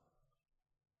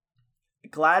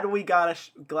 glad we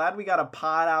got a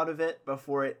pod out of it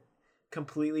before it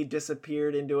completely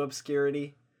disappeared into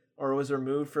obscurity or was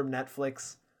removed from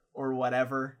Netflix or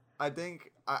whatever. I think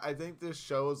this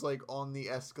show is like on the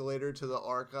escalator to the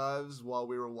archives while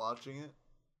we were watching it.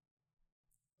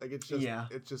 Like it's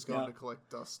just going to collect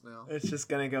dust now. It's just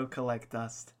gonna go collect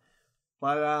dust.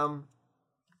 But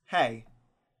hey,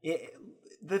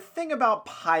 the thing about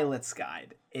Pilot's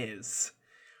Guide is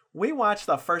we watch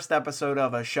the first episode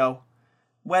of a show,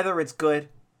 whether it's good,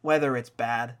 whether it's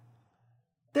bad.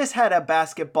 This had a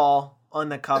basketball on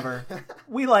the cover.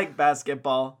 We like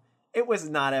basketball. It was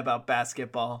not about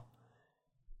basketball.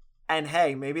 And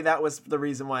hey, maybe that was the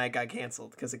reason why it got canceled,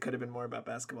 because it could have been more about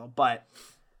basketball. But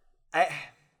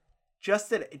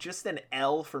just an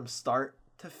L from start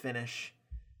to finish.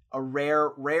 A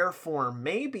rare form,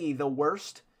 maybe the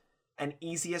worst and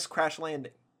easiest crash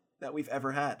landing that we've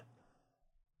ever had.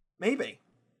 Maybe.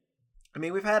 I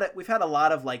mean, we've had a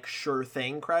lot of like sure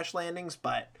thing crash landings,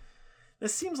 but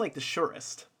this seems like the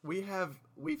surest. We've had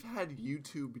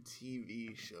YouTube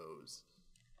TV shows.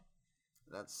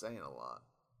 That's saying a lot.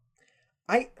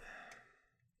 I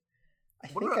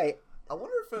wonder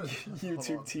if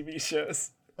YouTube TV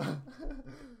shows.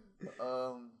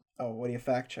 Oh, what are you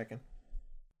fact checking?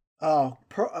 Oh,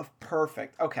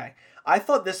 perfect. Okay. I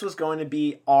thought this was going to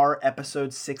be our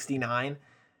episode 69,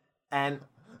 and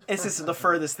this is the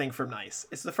furthest thing from nice.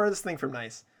 It's the furthest thing from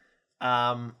nice.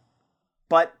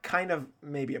 But kind of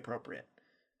maybe appropriate.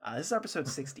 This is episode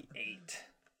 68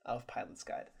 of Pilot's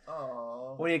Guide.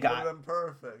 Oh, what do you got? Would have been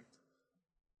perfect.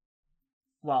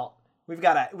 Well, we've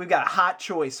got a hot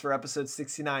choice for episode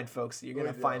 69, folks. You're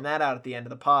gonna find that out at the end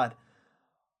of the pod.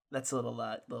 That's a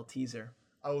little teaser.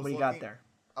 What do you got there?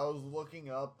 I was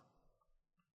looking up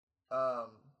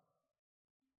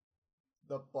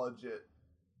the budget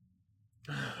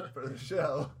for the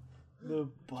show. The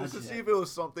budget. Just to see if it was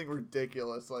something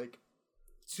ridiculous, like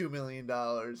 $2 million.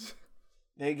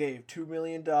 They gave $2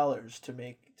 million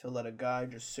to let a guy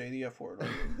just say the F word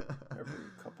every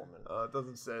couple minutes. It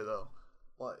doesn't say though.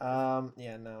 What?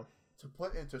 Yeah, no. To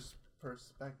put into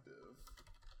perspective.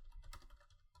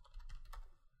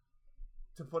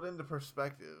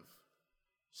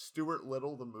 Stuart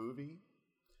Little, the movie.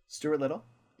 Stuart Little?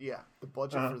 Yeah, the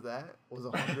budget for that was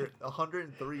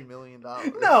 $103 million.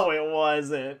 No, it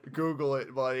wasn't. Google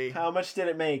it, buddy. How much did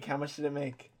it make?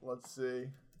 Let's see.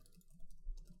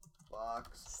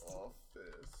 Box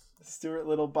office. Stuart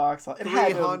Little box office.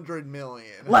 $300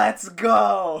 million. Let's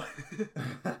go.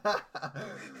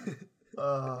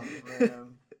 Oh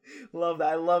man, love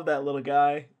that. I love that little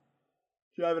guy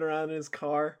driving around in his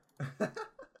car.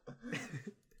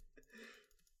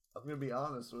 I'm gonna be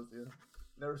honest with you.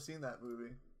 Never seen that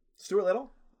movie. Stuart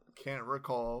Little? Can't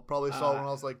recall. Probably saw it when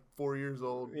I was like 4 years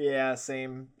old. Yeah,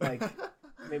 same. Like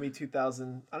maybe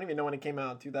 2000. I don't even know when it came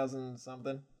out. 2000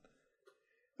 something.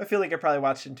 I feel like I probably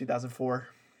watched it in 2004.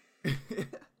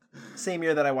 Same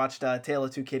year that I watched Tale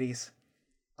of Two Kitties.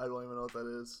 I don't even know what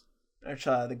that is. It's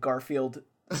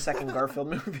the second Garfield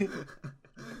movie.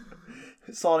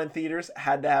 Saw it in theaters,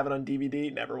 had to have it on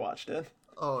DVD, never watched it.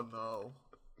 Oh no.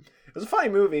 It was a funny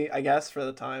movie, I guess, for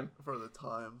the time. For the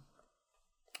time.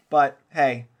 But,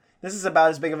 hey, this is about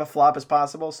as big of a flop as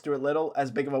possible. Stuart Little, as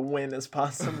big of a win as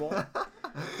possible.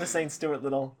 This ain't Stuart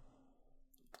Little.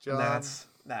 John. That's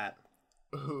that.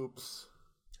 Hoops.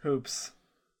 Hoops.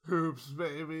 Hoops,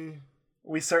 baby.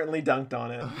 We certainly dunked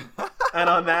on it. And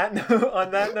on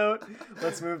that note,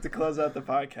 let's move to close out the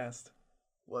podcast.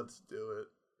 Let's do it.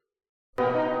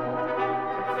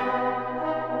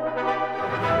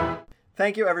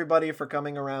 Thank you, everybody, for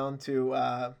coming around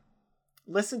to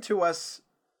listen to us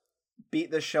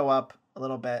beat this show up a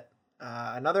little bit.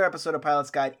 Another episode of Pilot's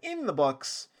Guide in the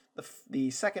books, the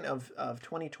second of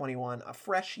 2021, a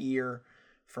fresh year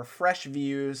for fresh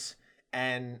views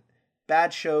and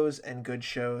bad shows and good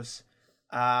shows.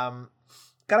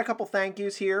 Got a couple thank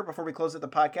yous here before we close out the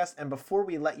podcast, and before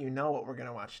we let you know what we're going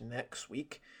to watch next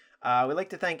week. We'd like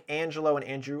to thank Angelo and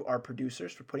Andrew, our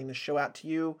producers, for putting the show out to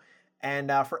you, and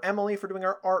for Emily for doing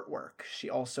our artwork. She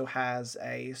also has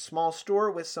a small store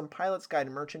with some Pilot's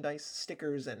Guide merchandise,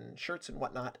 stickers, and shirts and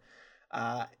whatnot,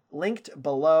 linked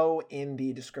below in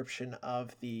the description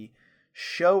of the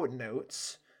show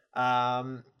notes.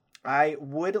 I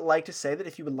would like to say that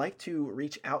if you would like to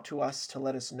reach out to us to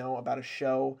let us know about a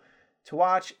show to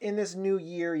watch in this new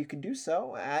year, you can do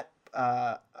so at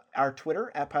our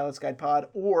Twitter at Pilots Guide Pod,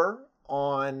 or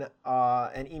on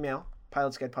an email,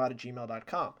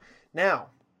 pilotsguidepod@gmail.com. Now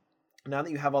that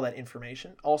you have all that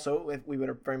information, also, we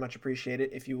would very much appreciate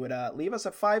it if you would leave us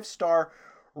a 5-star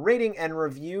rating and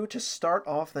review to start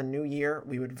off the new year.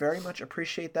 We would very much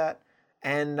appreciate that.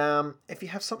 And if you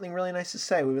have something really nice to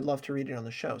say, we would love to read it on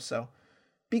the show. So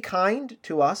be kind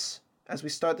to us as we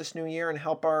start this new year and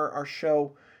help our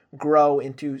show grow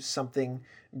into something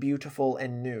beautiful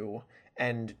and new.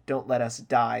 And don't let us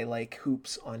die like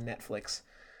Hoops on Netflix.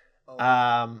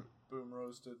 Boom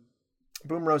roasted.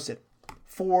 Boom roasted.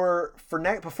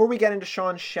 Before we get into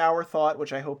Sean's shower thought,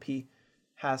 which I hope he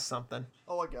has something.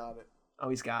 Oh, I got it. Oh,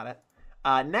 he's got it.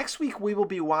 Next week we will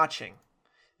be watching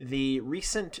the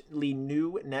recently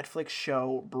new Netflix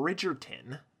show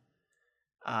Bridgerton.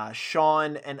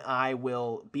 Sean and I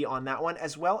will be on that one,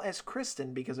 as well as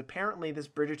Kristen, because apparently this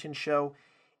Bridgerton show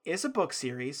is a book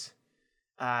series.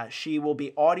 She will be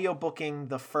audiobooking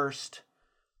the first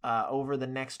over the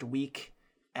next week,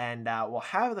 and we'll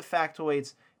have the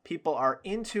factoids. People are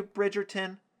into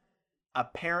Bridgerton.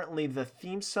 Apparently the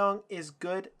theme song is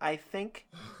good, I think,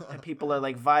 and people are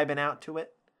like vibing out to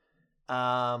it.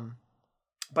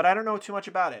 But I don't know too much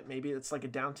about it. Maybe it's like a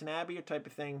Downton Abbey or type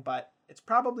of thing, but it's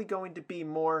probably going to be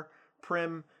more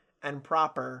prim and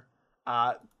proper.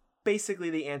 Basically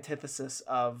the antithesis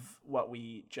of what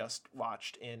we just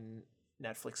watched in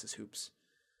Netflix's Hoops.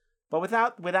 But with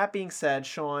that being said,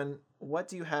 Sean, what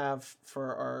do you have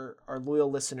for our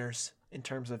loyal listeners in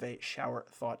terms of a shower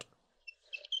thought?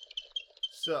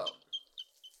 So,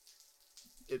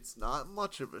 it's not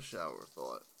much of a shower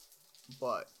thought,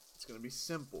 but it's going to be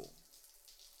simple.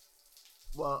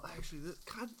 Well, actually,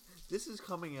 this is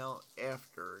coming out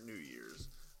after New Year's.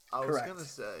 I was gonna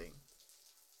say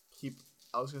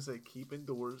keep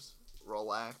indoors,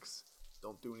 relax,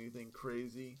 don't do anything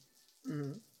crazy.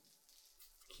 Mm-hmm.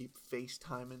 Keep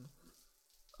FaceTiming.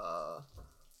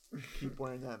 Keep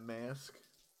wearing that mask.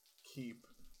 Keep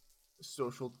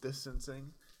social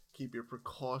distancing. Keep your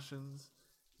precautions.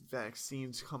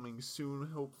 Vaccines coming soon,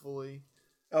 hopefully.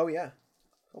 Oh yeah,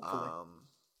 hopefully.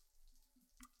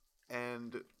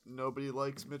 And nobody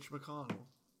likes Mitch McConnell.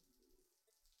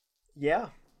 Yeah,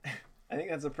 I think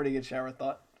that's a pretty good shower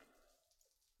thought.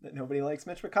 That nobody likes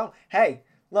Mitch McConnell. Hey,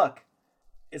 look,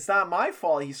 it's not my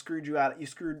fault he screwed you out. You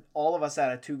screwed all of us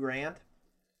out of $2,000.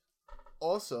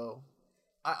 Also,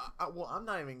 I'm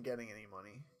not even getting any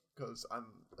money because I'm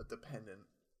a dependent.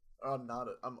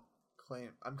 I'm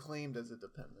claimed as a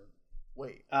dependent.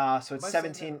 Wait. So it's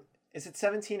 17. Is it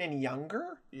 17 and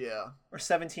younger? Yeah. Or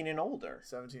 17 and older?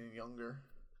 17 and younger.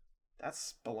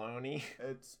 That's baloney.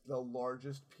 It's the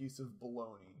largest piece of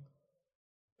baloney.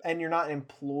 And you're not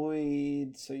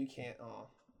employed, so you can't. Oh.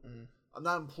 Mm. I'm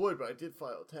not employed, but I did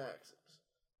file taxes.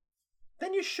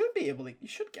 Then you should be able to. You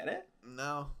should get it.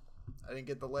 No, I didn't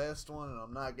get the last one, and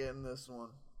I'm not getting this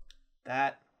one.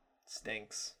 That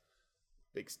stinks.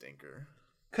 Big stinker.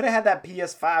 Could have had that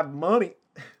PS5 money.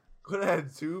 Could have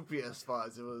had 2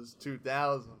 PS5s. It was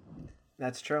 $2,000.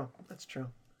 That's true.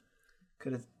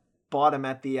 Could have bought them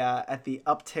at the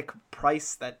uptick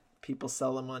price that people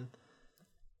sell them on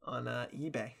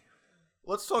eBay.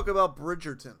 Let's talk about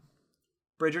Bridgerton.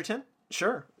 Bridgerton?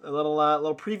 Sure. A little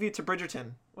preview to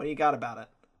Bridgerton. What do you got about it?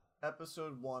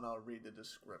 Episode 1, I'll read the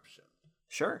description.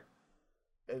 Sure.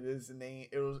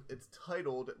 It's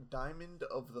titled Diamond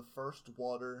of the First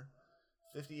Water,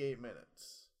 58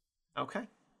 minutes. Okay.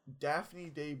 Daphne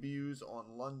debuts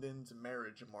on London's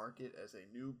marriage market as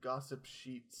a new gossip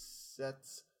sheet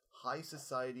sets high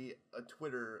society a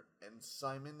Twitter, and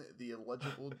Simon, the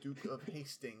illegible Duke of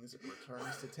Hastings,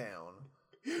 returns to town.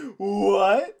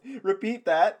 What? Repeat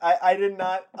that. I did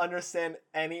not understand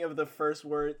any of the first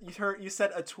word. You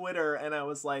said a Twitter, and I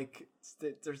was like, is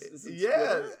it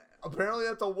Twitter? Apparently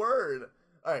that's a word.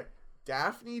 All right.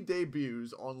 Daphne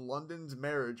debuts on London's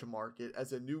marriage market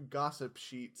as a new gossip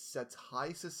sheet sets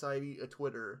high society a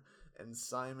Twitter, and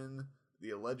Simon,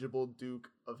 the illegible Duke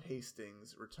of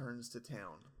Hastings, returns to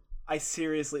town.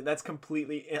 That's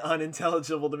completely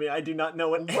unintelligible to me. I do not know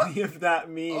what any of that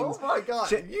means. Oh my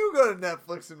god, you go to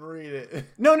Netflix and read it.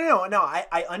 No.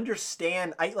 I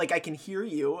understand. I can hear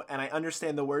you, and I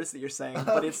understand the words that you're saying,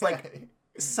 but it's like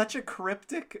such a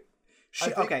cryptic...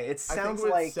 it sounds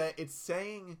like... It's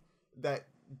saying that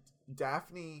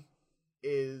Daphne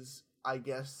is, I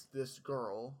guess, this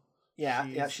girl.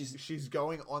 Yeah, she's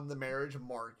going on the marriage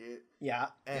market. Yeah.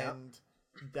 And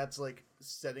that's like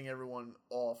setting everyone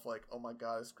off like, oh my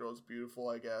god, this girl's beautiful,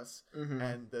 I guess. Mm-hmm.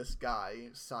 And this guy,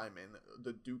 Simon,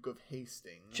 the Duke of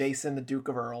Hastings. Jason, the Duke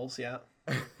of Earls, yeah.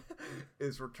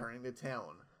 is returning to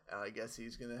town. And I guess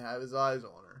he's going to have his eyes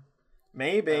on her.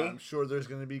 Maybe. And I'm sure there's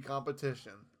going to be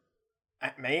competition.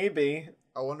 Maybe.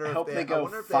 I hope they go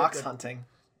fox hunting.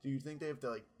 Do you think they have to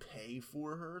like pay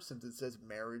for her since it says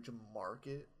marriage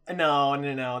market? No.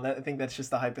 I think that's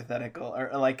just a hypothetical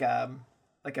or like a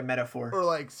metaphor. Or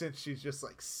like since she's just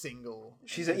like single.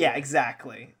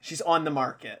 Exactly. She's on the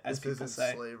market, as people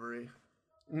say. Slavery.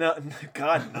 No,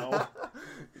 God no.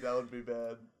 That would be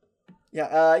bad.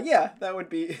 Yeah, that would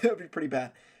be pretty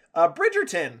bad.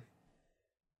 Bridgerton.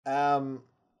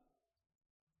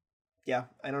 Yeah,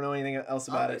 I don't know anything else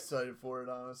about I'm excited for it,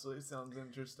 honestly. It sounds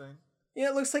interesting. Yeah,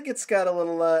 it looks like it's got a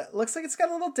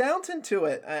little Downton to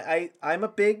it. I'm a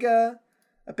big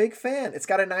fan. It's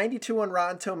got a 92 on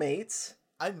Rotten Tomatoes.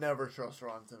 I never trust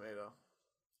Rotten Tomato.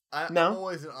 I'm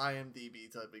always an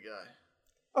IMDb type of guy.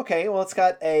 Okay, well it's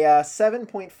got a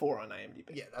 7.4 on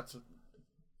IMDb. Yeah,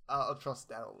 I'll trust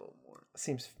that a little more.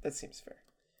 That seems fair.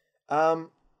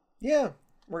 Yeah,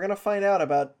 we're gonna find out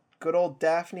about good old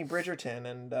Daphne Bridgerton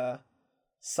and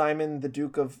Simon the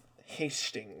Duke of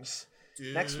Hastings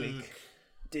next week.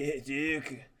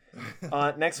 Duke.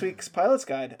 Next week's Pilot's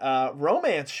Guide,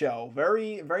 romance show.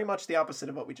 Very, very much the opposite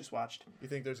of what we just watched. You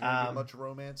think there's gonna be much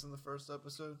romance in the first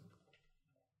episode?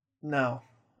 No.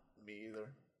 Me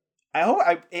either. I hope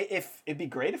if it'd be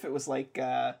great if it was like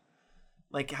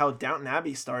how Downton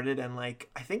Abbey started, and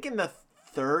like I think in the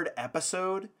third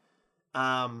episode,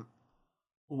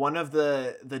 one of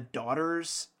the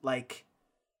daughters, like,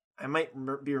 I might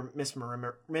be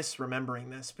misremembering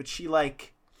this, but she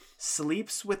like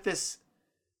sleeps with this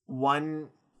one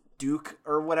duke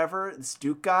or whatever, this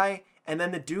duke guy, and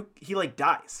then the duke, he like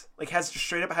dies, like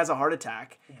straight up has a heart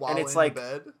attack. While and it's in like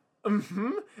bed?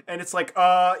 Mm-hmm. And it's like,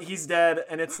 he's dead,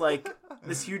 and it's like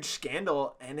this huge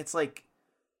scandal, and it's like,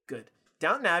 good.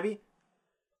 Downton Abbey,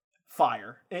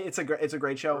 fire. It's a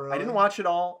great show. Really? I didn't watch it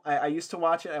all. I used to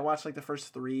watch it. I watched like the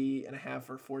first 3.5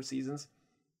 or 4 seasons.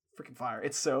 Freaking fire.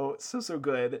 It's so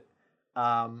good.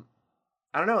 I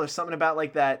don't know. There's something about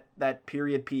like that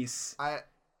period piece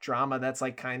drama that's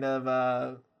like kind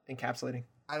of encapsulating.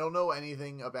 I don't know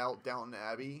anything about Downton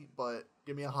Abbey, but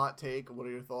give me a hot take. What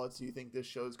are your thoughts? Do you think this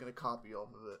show is going to copy off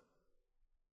of it?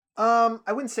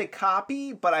 I wouldn't say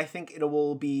copy, but I think it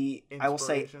will be, I will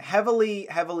say, heavily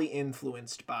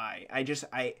influenced by.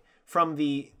 From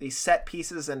the set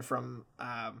pieces and from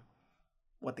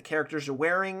what the characters are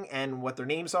wearing and what their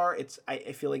names are,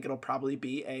 I feel like it'll probably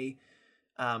be a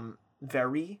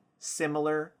very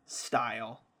similar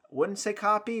style. Wouldn't say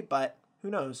copy, but who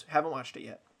knows? Haven't watched it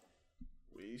yet.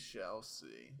 We shall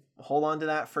see. Hold on to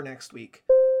that for next week.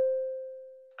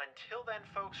 Until then,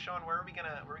 folks, Sean, where are we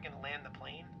gonna land the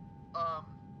plane?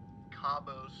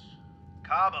 Cabos,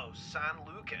 San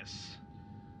Lucas.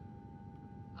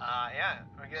 Yeah,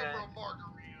 we're gonna go for a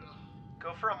margarita.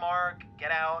 Go for a marg.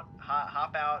 Get out,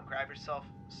 hop out, grab yourself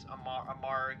a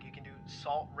marg. You can do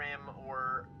salt rim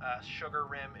or sugar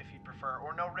rim if you prefer,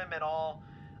 or no rim at all.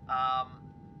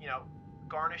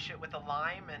 Garnish it with a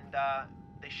lime, and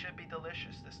they should be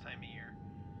delicious this time of year.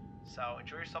 So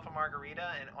enjoy yourself a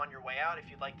margarita, and on your way out, if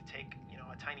you'd like to take,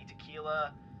 a tiny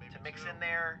tequila to mix in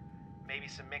there, maybe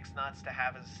some mixed nuts to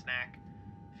have as a snack,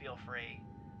 feel free.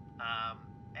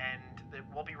 And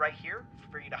we'll be right here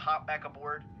for you to hop back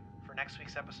aboard for next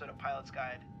week's episode of Pilot's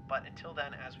Guide. But until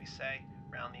then, as we say,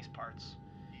 around these parts.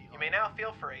 You may now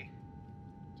feel free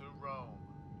to roam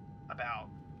about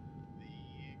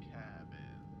the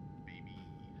cabin, baby.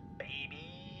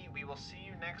 Baby. We will see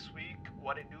you next week.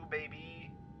 What it do,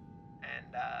 baby? And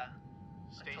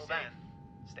Stay until safe. then,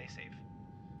 stay safe.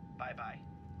 Bye-bye.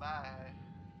 Bye.